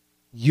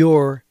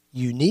your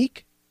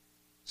unique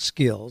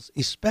skills,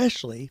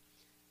 especially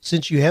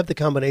since you have the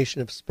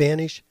combination of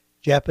Spanish,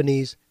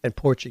 Japanese, and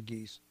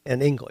Portuguese,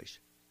 and English.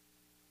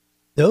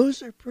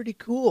 Those are pretty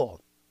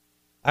cool.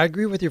 I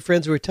agree with your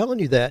friends who are telling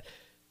you that,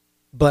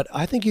 but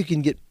I think you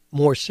can get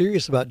more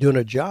serious about doing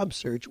a job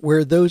search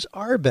where those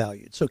are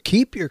valued. So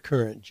keep your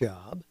current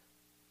job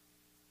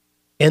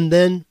and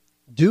then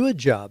do a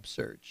job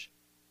search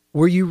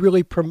where you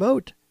really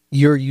promote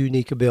your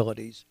unique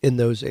abilities in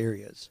those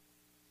areas.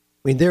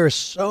 I mean, there are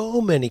so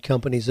many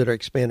companies that are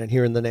expanding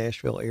here in the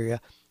Nashville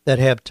area that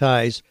have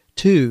ties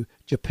to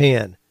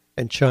Japan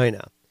and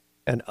China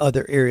and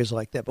other areas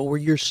like that, but where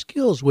your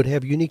skills would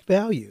have unique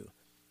value.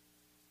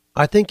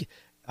 I think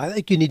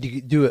you need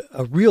to do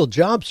a real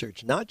job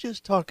search, not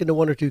just talking to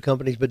one or two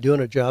companies, but doing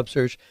a job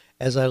search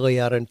as I lay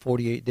out in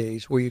 48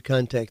 days, where you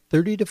contact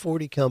 30 to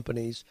 40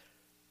 companies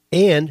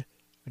and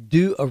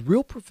do a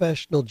real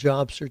professional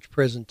job search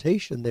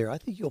presentation there. I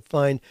think you'll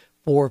find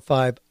 4 or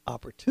 5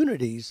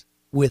 opportunities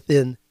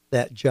within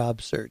that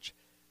job search.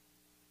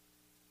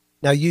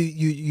 Now,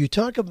 you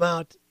talk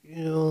about,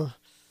 you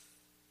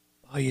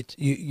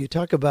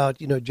talk about,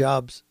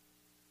 jobs,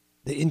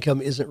 the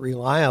income isn't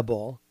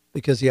reliable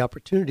because the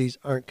opportunities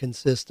aren't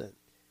consistent.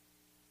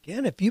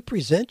 Again, if you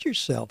present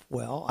yourself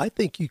well, I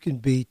think you can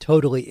be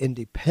totally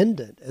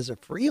independent as a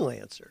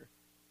freelancer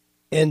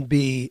and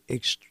be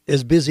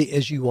as busy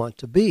as you want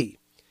to be.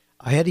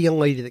 I had a young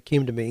lady that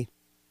came to me,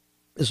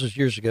 this was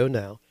years ago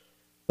now,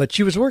 but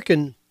she was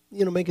working,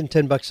 making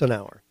 $10 an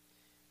hour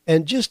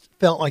and just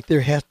felt like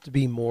there had to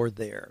be more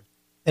there.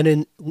 And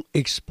in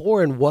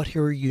exploring what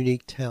her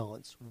unique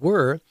talents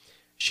were,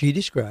 she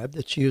described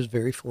that she was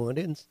very fluent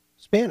in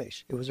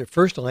Spanish. It was her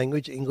first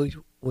language. English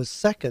was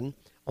second,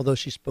 although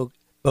she spoke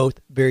both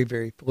very,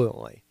 very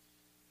fluently.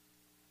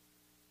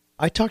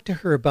 I talked to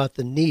her about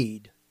the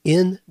need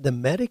in the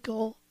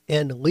medical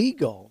and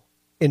legal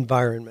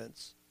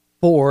environments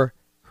for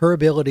her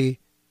ability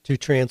to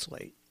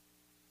translate.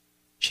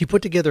 She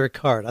put together a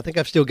card. I think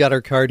I've still got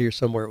her card here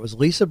somewhere. It was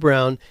Lisa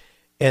Brown,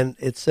 and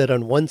it said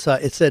on one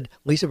side, it said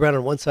Lisa Brown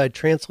on one side,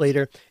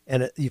 translator,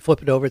 and you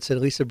flip it over, it said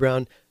Lisa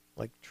Brown,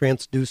 like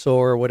transducer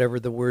or whatever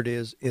the word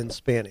is in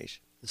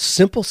Spanish.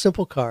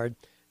 Simple card,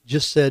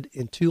 just said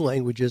in 2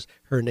 languages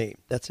her name.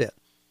 That's it.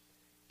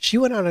 She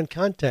went out and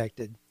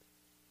contacted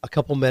a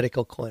couple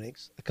medical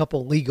clinics, a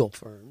couple legal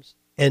firms,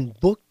 and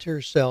booked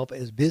herself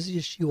as busy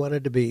as she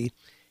wanted to be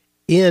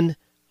in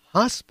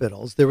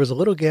hospitals. There was a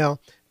little gal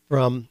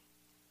from,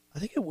 I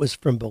think it was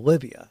from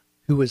Bolivia,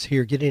 who was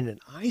here getting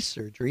an eye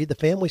surgery. The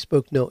family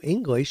spoke no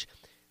English.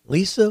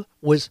 Lisa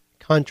was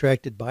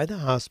contracted by the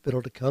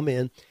hospital to come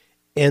in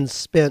and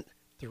spent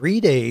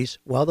 3 days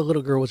while the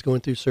little girl was going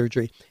through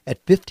surgery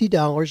at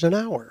 $50 an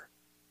hour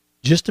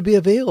just to be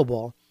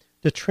available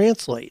to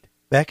translate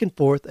back and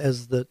forth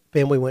as the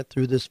family went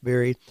through this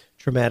very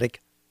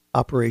traumatic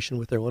operation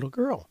with their little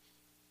girl.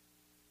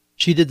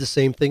 She did the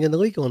same thing in the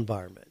legal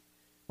environment,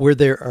 where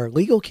there are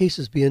legal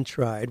cases being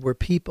tried where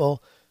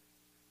people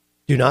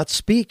do not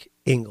speak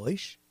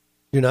English,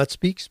 do not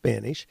speak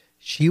Spanish.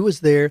 She was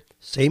there,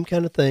 same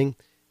kind of thing,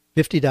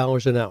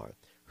 $50 an hour.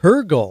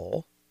 Her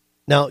goal,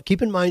 now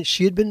keep in mind,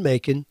 she had been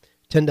making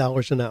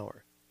 $10 an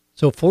hour.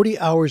 So 40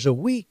 hours a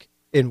week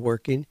in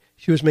working,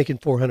 she was making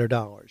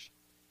 $400.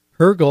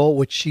 Her goal,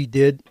 which she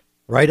did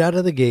right out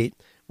of the gate,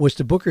 was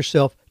to book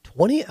herself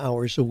 20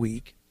 hours a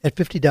week at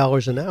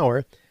 $50 an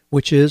hour,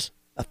 which is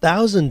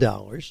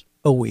 $1,000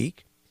 a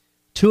week,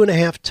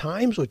 2.5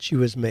 times what she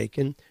was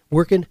making,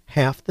 working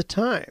half the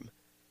time.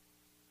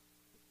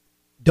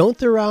 Don't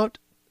throw out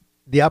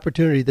the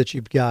opportunity that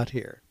you've got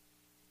here.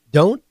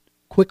 Don't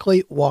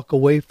quickly walk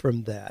away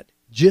from that.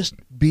 Just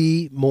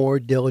be more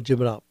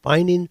diligent about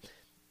finding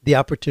the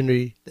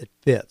opportunity that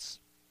fits.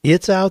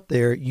 It's out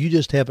there. You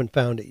just haven't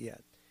found it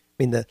yet.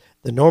 I mean,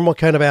 the normal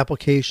kind of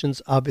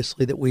applications,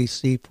 obviously, that we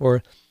see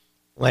for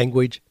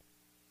language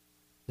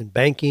in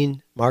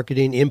banking,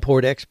 marketing,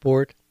 import,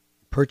 export,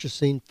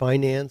 purchasing,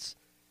 finance,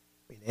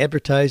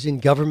 advertising,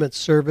 government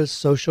service,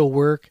 social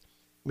work.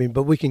 I mean,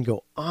 but we can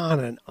go on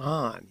and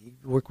on. You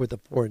work with a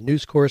foreign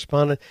news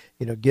correspondent,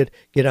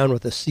 get on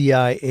with the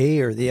CIA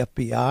or the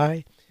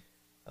FBI,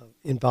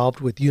 involved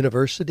with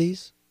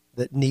universities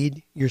that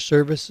need your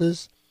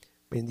services.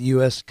 I mean, the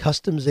U.S.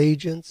 customs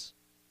agents.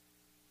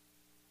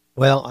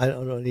 Well, I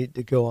don't need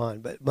to go on,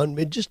 but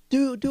just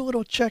do a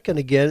little checking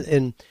again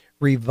and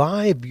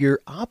revive your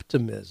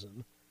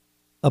optimism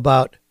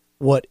about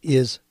what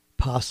is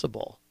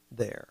possible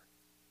there.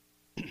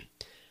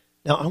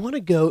 Now, I want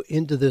to go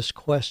into this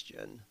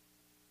question.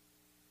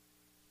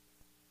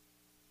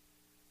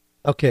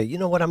 Okay, you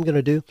know what I'm going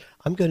to do?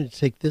 I'm going to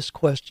take this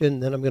question,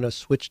 then I'm going to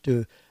switch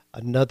to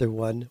another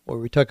one where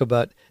we talk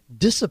about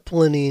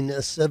disciplining a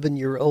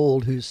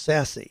 7-year-old who's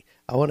sassy.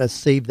 I want to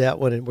save that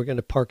one, and we're going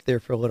to park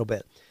there for a little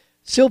bit.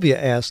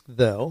 Sylvia asked,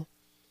 though,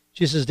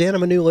 she says, Dan,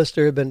 I'm a new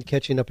listener. I've been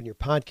catching up on your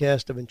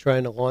podcast. I've been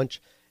trying to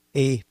launch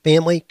a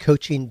family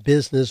coaching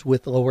business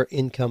with lower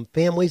income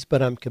families,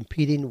 but I'm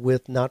competing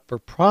with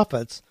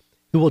not-for-profits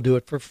who will do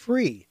it for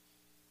free.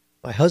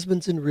 My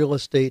husband's in real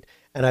estate,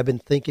 and I've been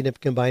thinking of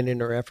combining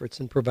our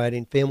efforts in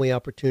providing family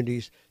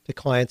opportunities to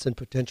clients and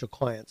potential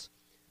clients.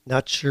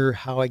 Not sure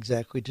how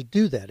exactly to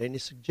do that. Any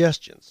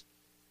suggestions?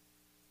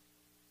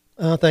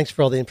 Thanks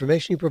for all the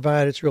information you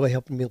provide. It's really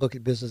helping me look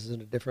at businesses in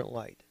a different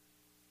light.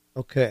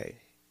 Okay,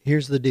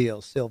 here's the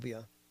deal,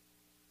 Sylvia.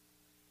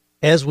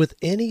 As with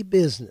any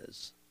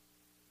business,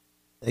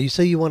 now you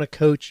say you want to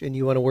coach and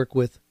you want to work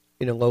with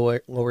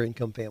lower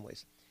income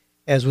families.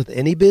 As with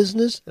any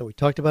business, and we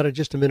talked about it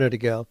just a minute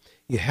ago,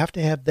 you have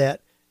to have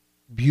that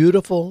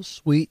beautiful,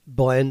 sweet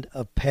blend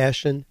of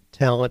passion,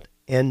 talent,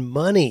 and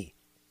money.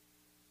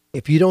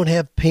 If you don't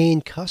have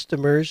paying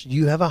customers,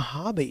 you have a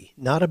hobby,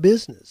 not a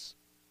business.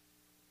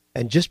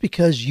 And just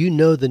because you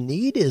know the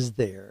need is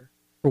there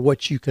for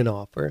what you can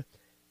offer,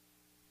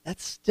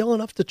 that's still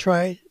enough to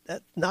try.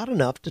 That's not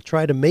enough to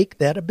try to make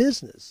that a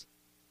business.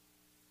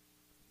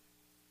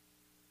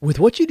 With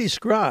what you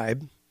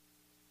describe,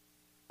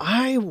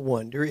 I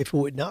wonder if it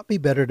would not be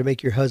better to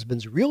make your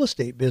husband's real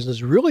estate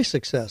business really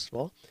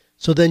successful,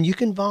 so then you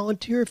can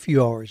volunteer a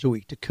few hours a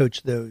week to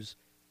coach those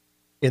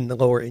in the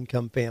lower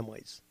income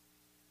families.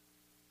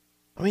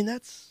 I mean,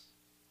 that's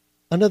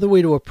another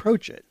way to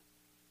approach it.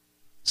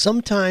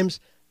 Sometimes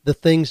the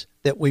things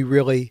that we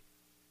really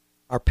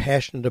are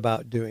passionate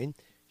about doing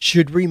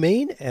should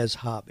remain as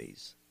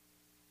hobbies,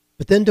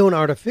 but then don't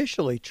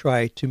artificially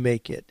try to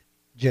make it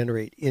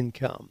generate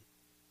income.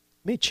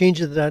 It may change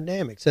the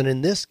dynamics. And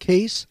in this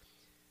case,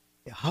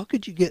 how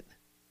could you get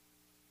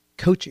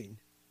coaching?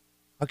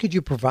 How could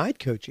you provide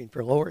coaching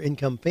for lower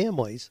income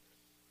families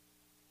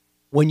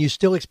when you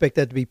still expect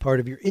that to be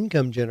part of your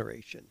income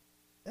generation?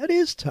 That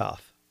is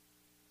tough.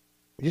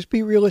 Just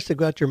be realistic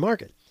about your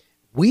market.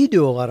 We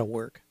do a lot of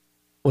work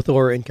with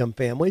lower income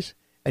families.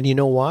 And you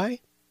know why?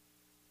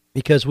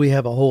 Because we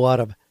have a whole lot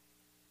of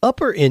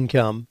upper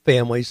income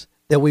families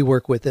that we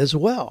work with as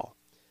well.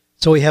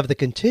 So we have the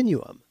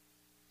continuum.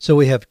 So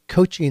we have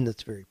coaching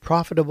that's very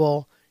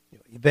profitable,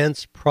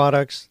 events,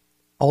 products,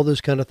 all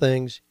those kind of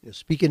things,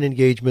 speaking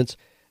engagements.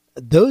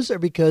 Those are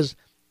because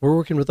we're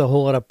working with a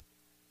whole lot of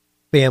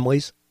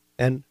families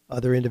and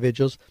other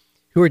individuals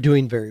who are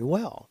doing very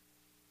well.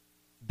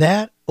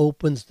 That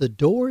opens the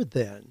door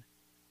then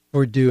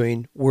for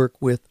doing work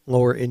with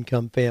lower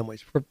income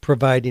families, for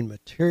providing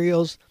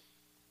materials,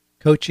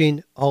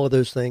 coaching, all of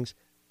those things.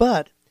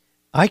 But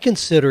I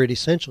consider it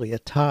essentially a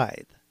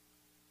tithe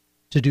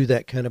to do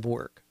that kind of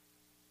work.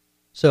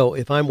 So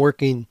if I'm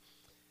working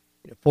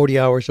 40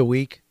 hours a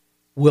week,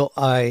 will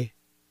I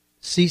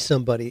see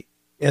somebody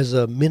as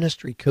a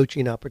ministry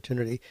coaching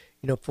opportunity,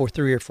 for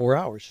 3 or 4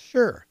 hours?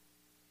 Sure.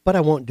 But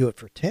I won't do it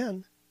for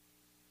 10.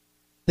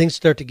 Things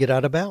start to get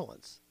out of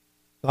balance.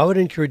 I would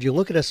encourage you to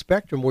look at a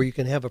spectrum where you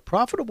can have a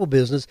profitable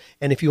business,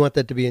 and if you want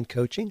that to be in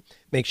coaching,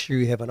 make sure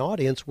you have an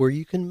audience where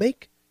you can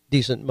make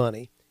decent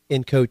money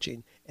in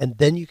coaching, and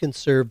then you can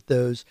serve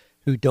those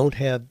who don't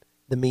have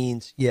the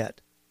means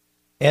yet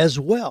as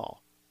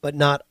well, but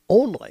not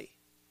only.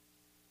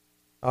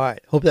 All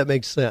right, hope that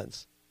makes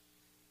sense.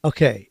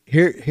 Okay,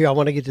 here I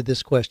want to get to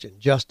this question.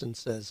 Justin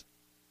says,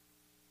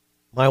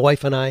 my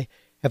wife and I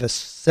have a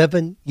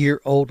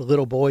 7-year-old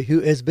little boy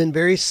who has been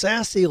very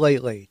sassy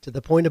lately to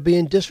the point of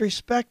being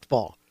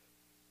disrespectful.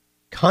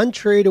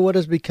 Contrary to what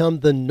has become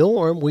the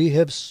norm, we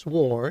have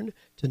sworn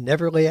to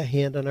never lay a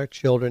hand on our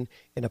children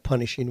in a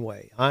punishing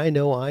way. I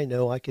know,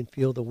 I can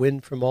feel the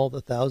wind from all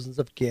the thousands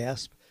of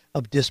gasps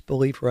of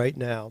disbelief right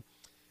now.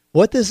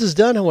 What this has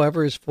done,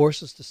 however, is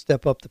force us to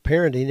step up the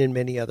parenting in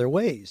many other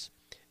ways,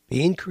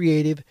 being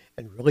creative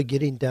and really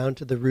getting down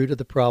to the root of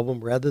the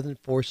problem rather than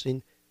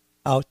forcing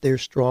out their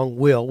strong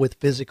will with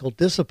physical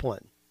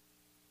discipline.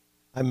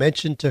 I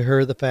mentioned to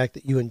her the fact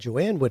that you and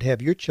Joanne would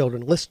have your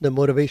children listen to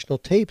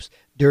motivational tapes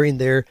during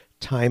their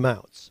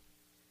timeouts.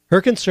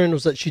 Her concern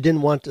was that she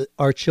didn't want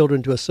our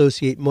children to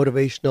associate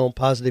motivational and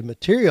positive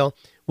material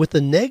with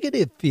the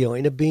negative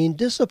feeling of being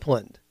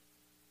disciplined.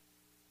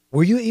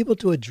 Were you able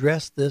to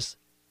address this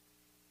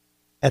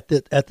at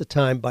the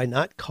time by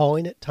not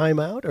calling it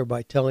timeout or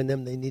by telling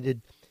them they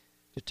needed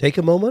to take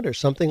a moment or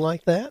something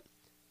like that?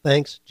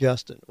 Thanks,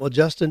 Justin. Well,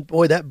 Justin,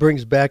 boy, that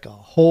brings back a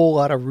whole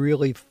lot of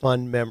really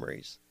fun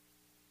memories.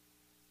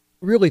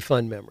 Really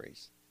fun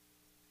memories.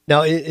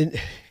 Now, in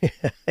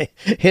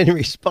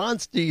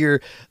response to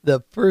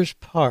the first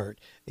part,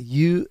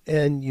 you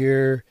and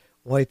your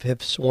wife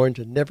have sworn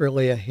to never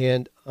lay a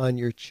hand on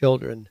your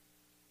children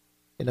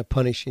in a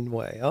punishing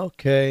way.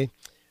 Okay.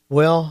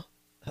 Well,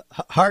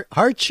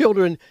 our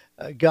children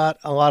got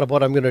a lot of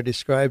what I'm going to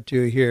describe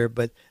to you here,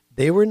 but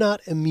they were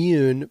not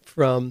immune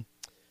from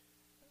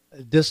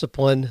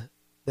discipline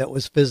that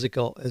was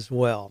physical as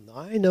well. Now,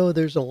 I know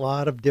there's a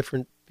lot of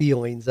different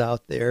feelings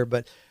out there,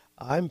 but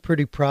I'm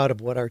pretty proud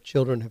of what our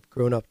children have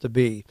grown up to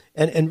be.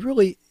 And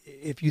really,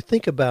 if you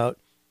think about,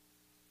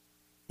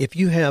 if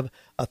you have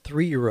a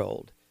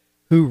 3-year-old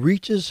who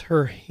reaches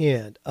her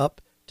hand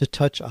up to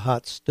touch a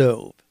hot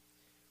stove,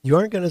 you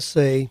aren't going to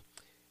say,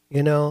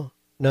 no,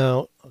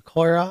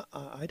 Clara,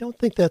 I don't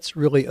think that's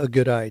really a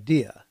good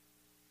idea.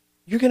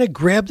 You're going to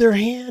grab their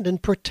hand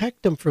and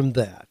protect them from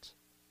that.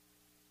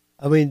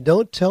 I mean,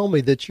 don't tell me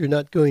that you're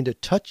not going to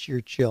touch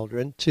your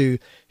children to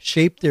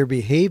shape their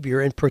behavior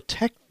and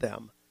protect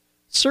them.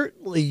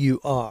 Certainly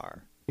you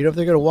are. If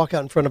they're going to walk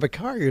out in front of a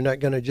car, you're not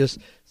going to just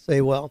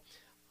say, well,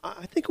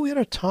 I think we ought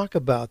to talk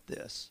about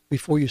this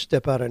before you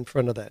step out in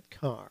front of that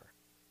car.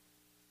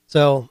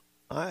 So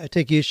I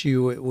take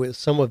issue with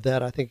some of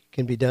that. I think it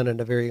can be done in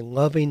a very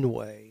loving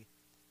way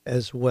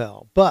as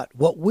well. But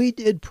what we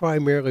did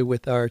primarily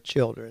with our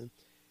children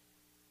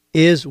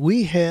is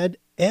we had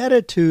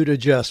attitude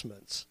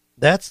adjustments.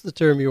 That's the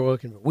term you were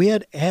looking for. We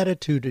had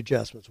attitude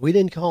adjustments. We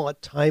didn't call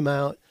it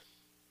timeout,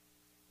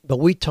 but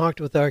we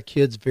talked with our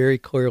kids very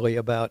clearly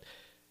about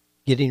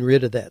getting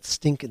rid of that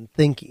stinking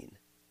thinking,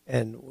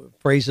 and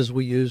phrases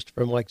we used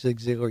from like Zig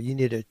Ziglar, you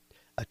need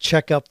a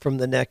checkup from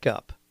the neck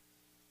up.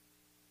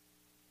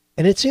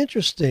 And it's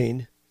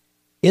interesting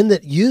in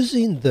that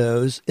using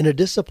those in a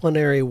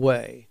disciplinary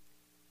way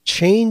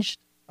changed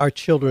our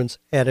children's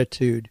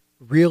attitude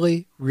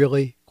really,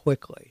 really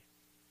quickly.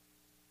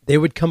 They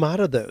would come out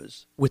of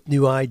those with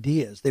new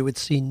ideas. They would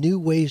see new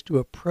ways to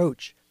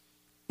approach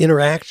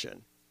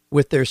interaction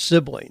with their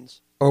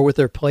siblings or with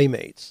their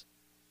playmates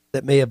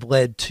that may have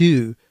led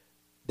to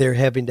their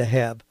having to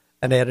have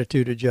an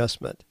attitude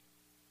adjustment.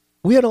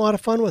 We had a lot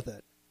of fun with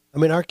it. I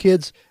mean, our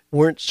kids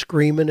weren't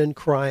screaming and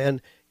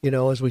crying,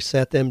 as we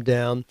sat them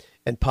down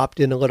and popped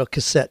in a little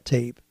cassette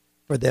tape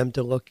for them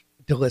to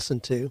listen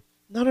to.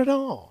 Not at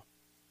all.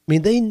 I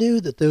mean, they knew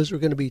that those were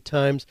going to be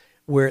times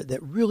where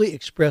that really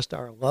expressed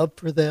our love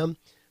for them,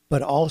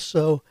 but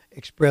also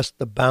expressed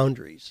the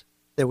boundaries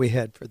that we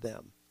had for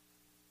them.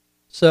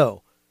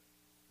 So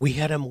we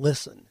had them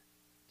listen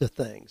to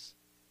things.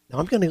 Now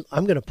I'm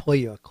going to play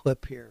you a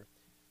clip here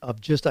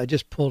I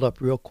just pulled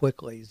up real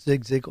quickly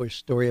Zig Ziglar's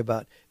story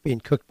about being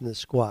cooked in the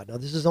squat. Now,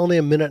 this is only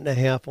a minute and a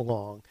half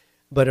long,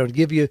 but it'll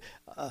give you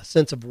a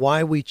sense of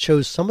why we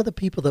chose some of the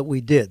people that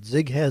we did.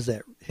 Zig has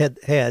that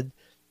had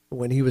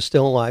when he was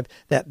still alive,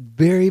 that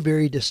very,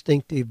 very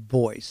distinctive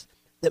voice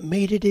that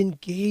made it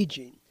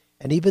engaging.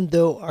 And even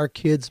though our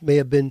kids may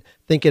have been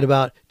thinking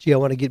about, gee, I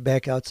want to get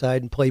back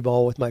outside and play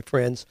ball with my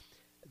friends,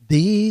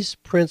 these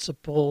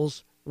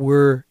principles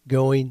were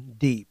going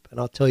deep. And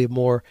I'll tell you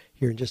more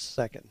here in just a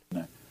second.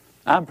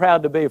 I'm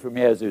proud to be from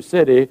Yazoo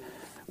City.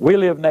 We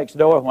lived next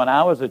door when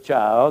I was a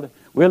child.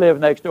 We lived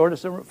next door to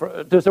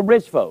some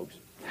rich folks.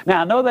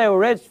 Now, I know they were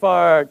rich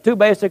for two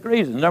basic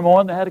reasons. Number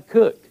one, they had a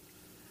cook.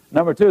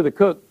 Number two, the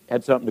cook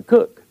had something to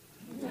cook.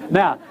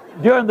 Now,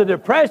 during the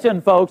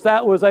Depression, folks,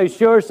 that was a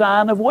sure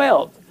sign of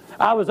wealth.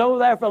 I was over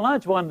there for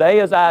lunch one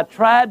day, as I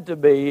tried to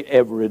be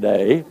every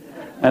day.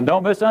 And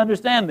don't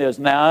misunderstand this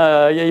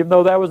now. Even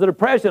though there was a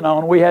Depression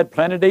on, we had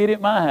plenty to eat at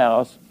my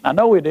house. I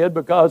know we did,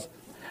 because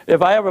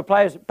if I ever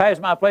pass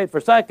my plate for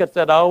seconds,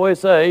 I'd always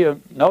say,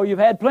 no, you've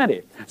had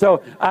plenty.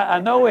 So I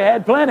know we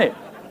had plenty.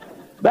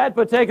 That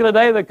particular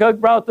day, the cook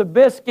brought the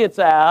biscuits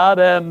out,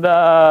 and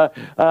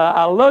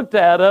I looked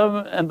at them,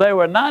 and they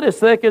were not as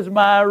thick as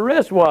my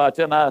wristwatch.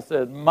 And I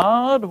said,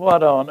 Maud,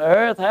 what on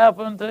earth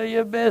happened to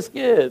your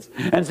biscuits?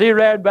 And she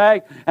reared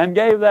back and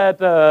gave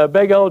that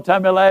big old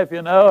tummy laugh,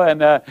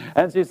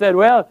 and she said,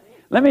 well,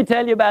 let me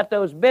tell you about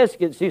those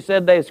biscuits. She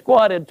said they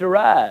squatted to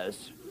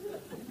rise,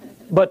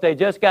 but they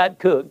just got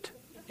cooked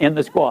in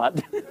the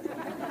squat.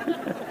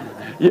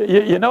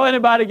 You know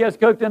anybody gets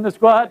cooked in the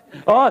squat?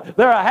 Oh,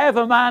 they're a half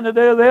a mind to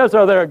do this,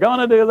 or they're going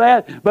to do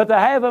that. But the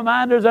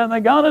half-a-minders and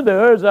the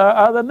going-to-doers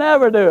are the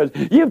never-doers.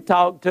 You've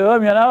talked to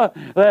them,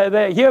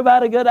 They hear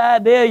about a good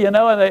idea,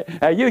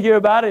 and you hear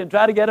about it and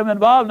try to get them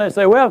involved. And they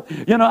say, well,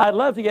 I'd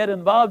love to get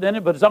involved in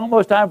it, but it's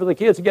almost time for the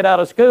kids to get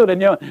out of school.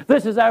 And,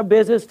 this is our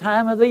busiest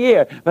time of the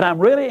year. But I'm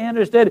really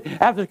interested.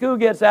 After school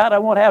gets out, I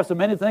won't have so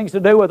many things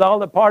to do with all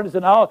the parties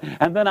and all,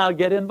 and then I'll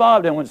get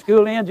involved. And when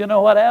school ends, you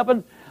know what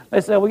happens? They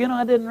say, well,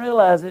 I didn't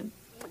realize it.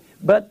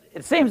 But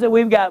it seems that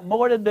we've got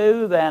more to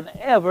do than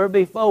ever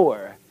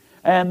before.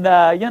 And,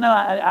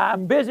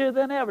 I'm busier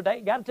than ever.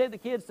 Got to take the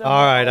kids somewhere.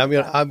 All right,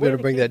 I'm gonna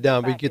bring that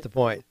down, but you get the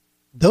point.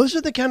 Those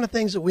are the kind of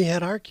things that we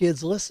had our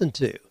kids listen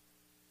to.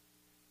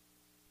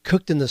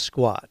 Cooked in the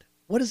squat.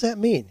 What does that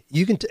mean?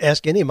 You can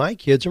ask any of my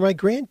kids or my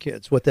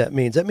grandkids what that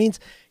means. That means,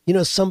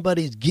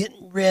 somebody's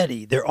getting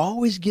ready. They're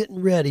always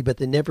getting ready, but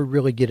they never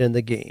really get in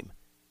the game.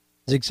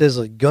 Zig says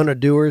the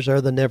gonna-doers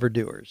are the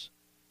never-doers.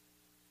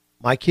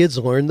 My kids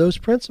learn those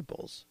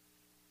principles.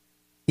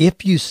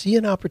 If you see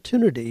an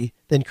opportunity,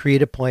 then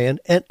create a plan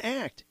and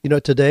act.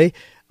 Today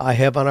I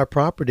have on our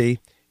property,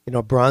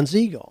 bronze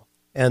eagle.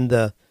 And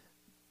the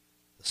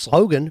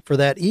slogan for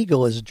that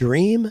eagle is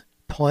dream,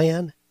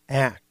 plan,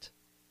 act.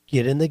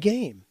 Get in the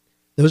game.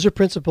 Those are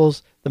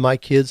principles that my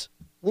kids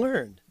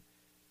learned.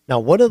 Now,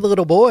 one of the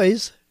little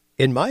boys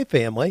in my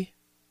family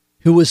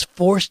who was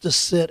forced to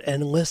sit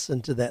and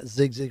listen to that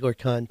Zig Ziglar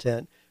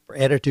content for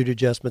attitude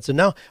adjustments. And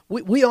now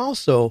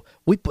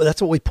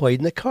that's what we played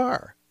in the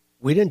car.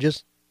 We didn't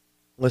just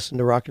listen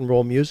to rock and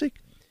roll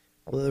music.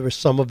 Although there was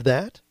some of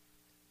that.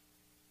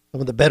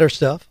 Some of the better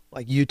stuff,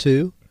 like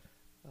U2,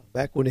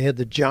 back when they had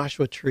the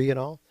Joshua Tree and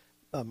all.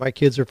 My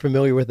kids are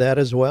familiar with that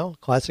as well,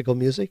 classical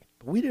music.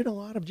 But we did a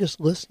lot of just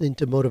listening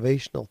to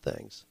motivational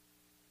things.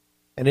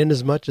 And in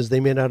as much as they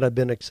may not have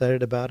been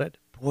excited about it,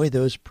 boy,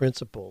 those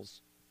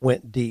principles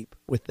went deep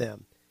with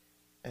them.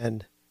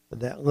 And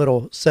that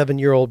little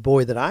 7-year-old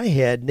boy that I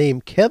had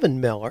named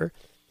Kevin Miller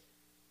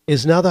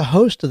is now the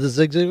host of the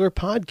Zig Ziglar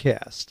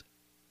podcast,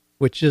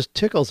 which just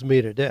tickles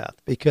me to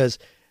death, because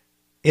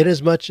in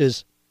as much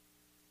as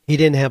he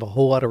didn't have a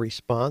whole lot of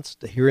response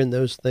to hearing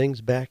those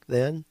things back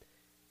then,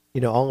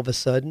 all of a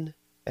sudden,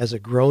 as a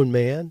grown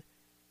man,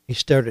 he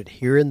started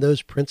hearing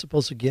those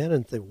principles again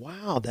and think,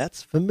 wow,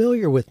 that's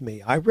familiar with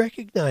me. I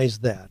recognize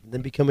that. And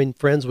then becoming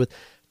friends with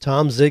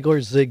Tom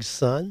Ziglar, Zig's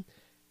son,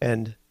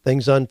 and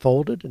things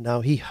unfolded, and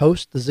now he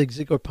hosts the Zig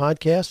Ziglar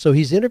podcast. So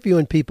he's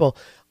interviewing people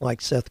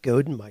like Seth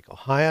Godin, Michael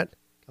Hyatt,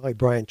 like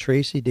Brian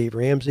Tracy, Dave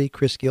Ramsey,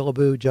 Chris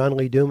Gillaboo, John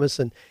Lee Dumas,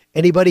 and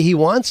anybody he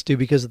wants to,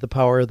 because of the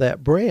power of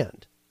that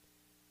brand.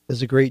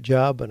 Does a great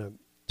job, and I'm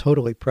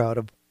totally proud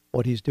of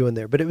what he's doing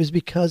there. But it was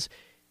because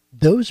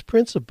those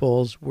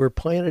principles were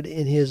planted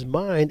in his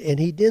mind, and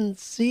he didn't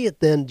see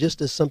it then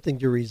just as something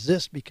to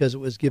resist because it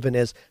was given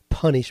as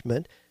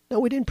punishment. No,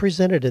 we didn't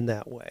present it in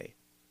that way.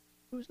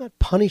 It was not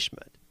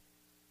punishment.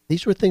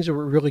 These were things that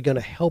were really going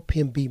to help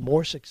him be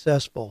more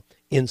successful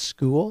in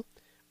school,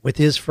 with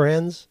his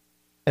friends,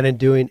 and in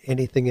doing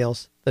anything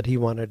else that he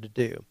wanted to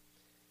do.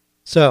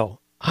 So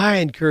I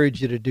encourage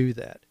you to do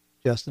that,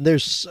 Justin.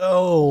 There's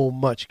so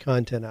much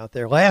content out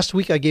there. Last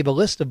week I gave a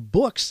list of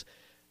books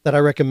that I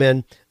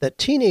recommend that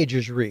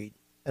teenagers read.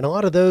 And a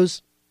lot of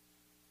those,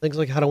 things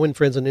like How to Win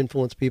Friends and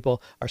Influence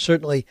People, are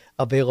certainly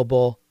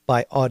available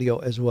by audio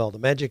as well. The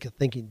Magic of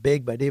Thinking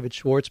Big by David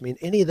Schwartz.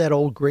 Any of that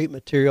old great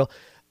material.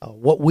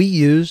 What we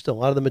used, a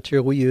lot of the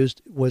material we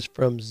used, was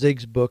from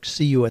Zig's book,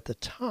 See You at the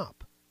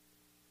Top.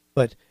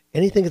 But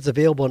anything that's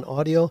available in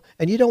audio,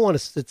 and you don't want to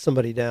sit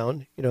somebody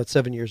down, at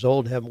 7 years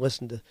old and have them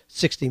listen to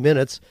 60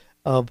 minutes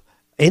of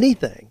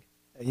anything.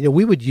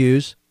 We would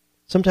use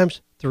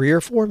sometimes 3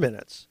 or 4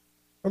 minutes,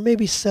 or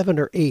maybe 7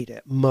 or 8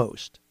 at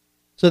most.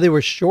 So they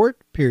were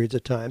short periods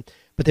of time,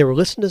 but they were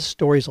listening to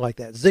stories like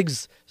that.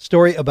 Zig's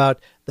story about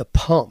the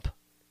pump,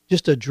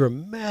 just a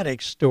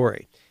dramatic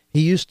story.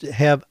 He used to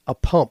have a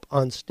pump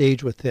on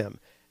stage with him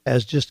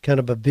as just kind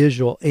of a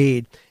visual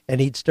aid, and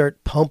he'd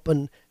start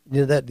pumping,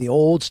 the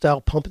old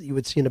style pump that you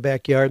would see in the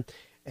backyard,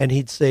 and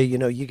he'd say,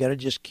 you got to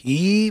just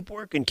keep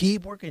working.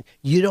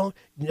 You don't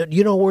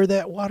know where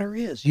that water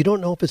is. You don't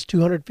know if it's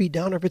 200 feet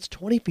down or if it's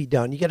 20 feet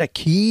down. You got to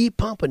keep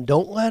pumping.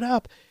 Don't let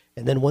up.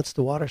 And then once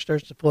the water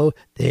starts to flow,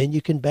 then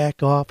you can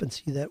back off and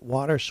see that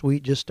water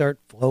sweet just start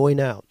flowing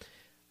out.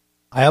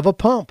 I have a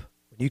pump.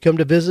 When you come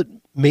to visit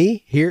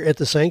me here at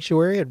the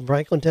sanctuary in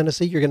Franklin,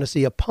 Tennessee, you're going to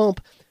see a pump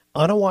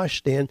on a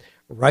washstand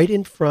right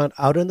in front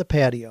out on the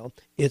patio.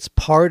 It's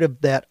part of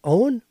that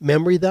own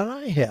memory that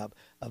I have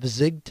of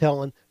Zig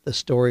telling the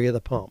story of the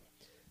pump.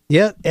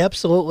 Yeah,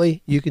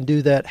 absolutely. You can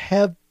do that.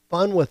 Have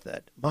fun with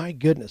it. My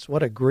goodness,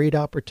 what a great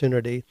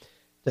opportunity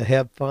to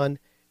have fun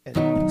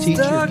and teach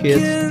your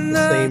kids at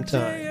the same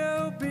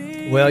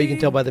time. Well, you can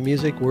tell by the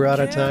music we're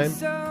out of time.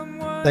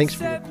 Thanks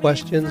for your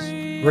questions.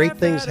 Great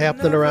things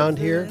happening around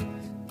here.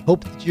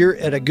 Hope that you're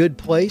at a good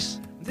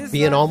place,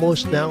 being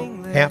almost now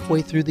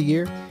halfway through the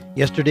year.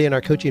 Yesterday in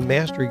our coaching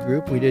mastery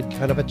group, we did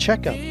kind of a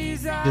checkup,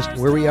 just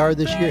where we are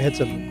this year. Had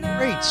some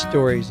great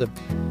stories of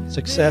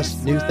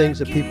success, new things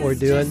that people are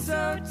doing,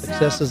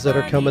 successes that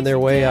are coming their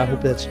way. I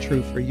hope that's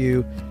true for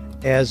you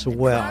as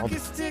well.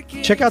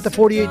 Check out the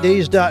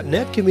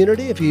 48days.net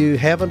community if you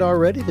haven't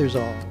already. There's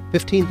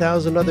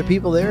 15,000 other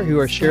people there who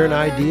are sharing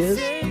ideas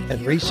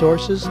and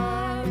resources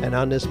and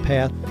on this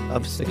path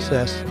of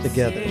success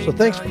together. So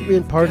thanks for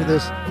being part of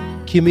this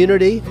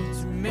community.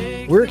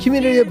 We're a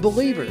community of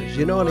believers,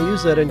 and I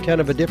use that in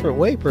kind of a different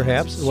way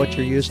perhaps than what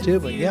you're used to.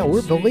 But yeah,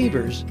 we're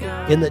believers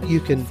in that you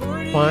can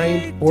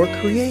find or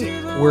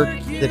create work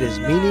that is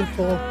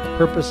meaningful,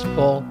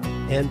 purposeful,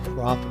 and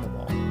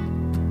profitable.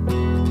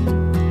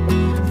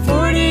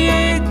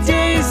 48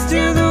 days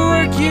to the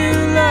work you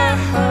love.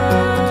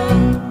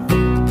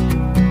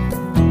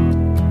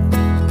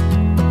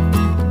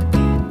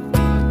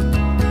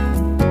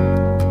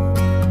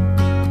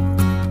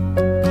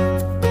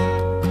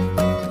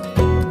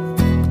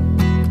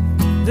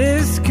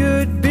 This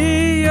could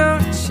be your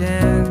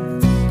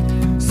chance,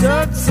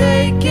 so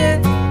take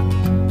it.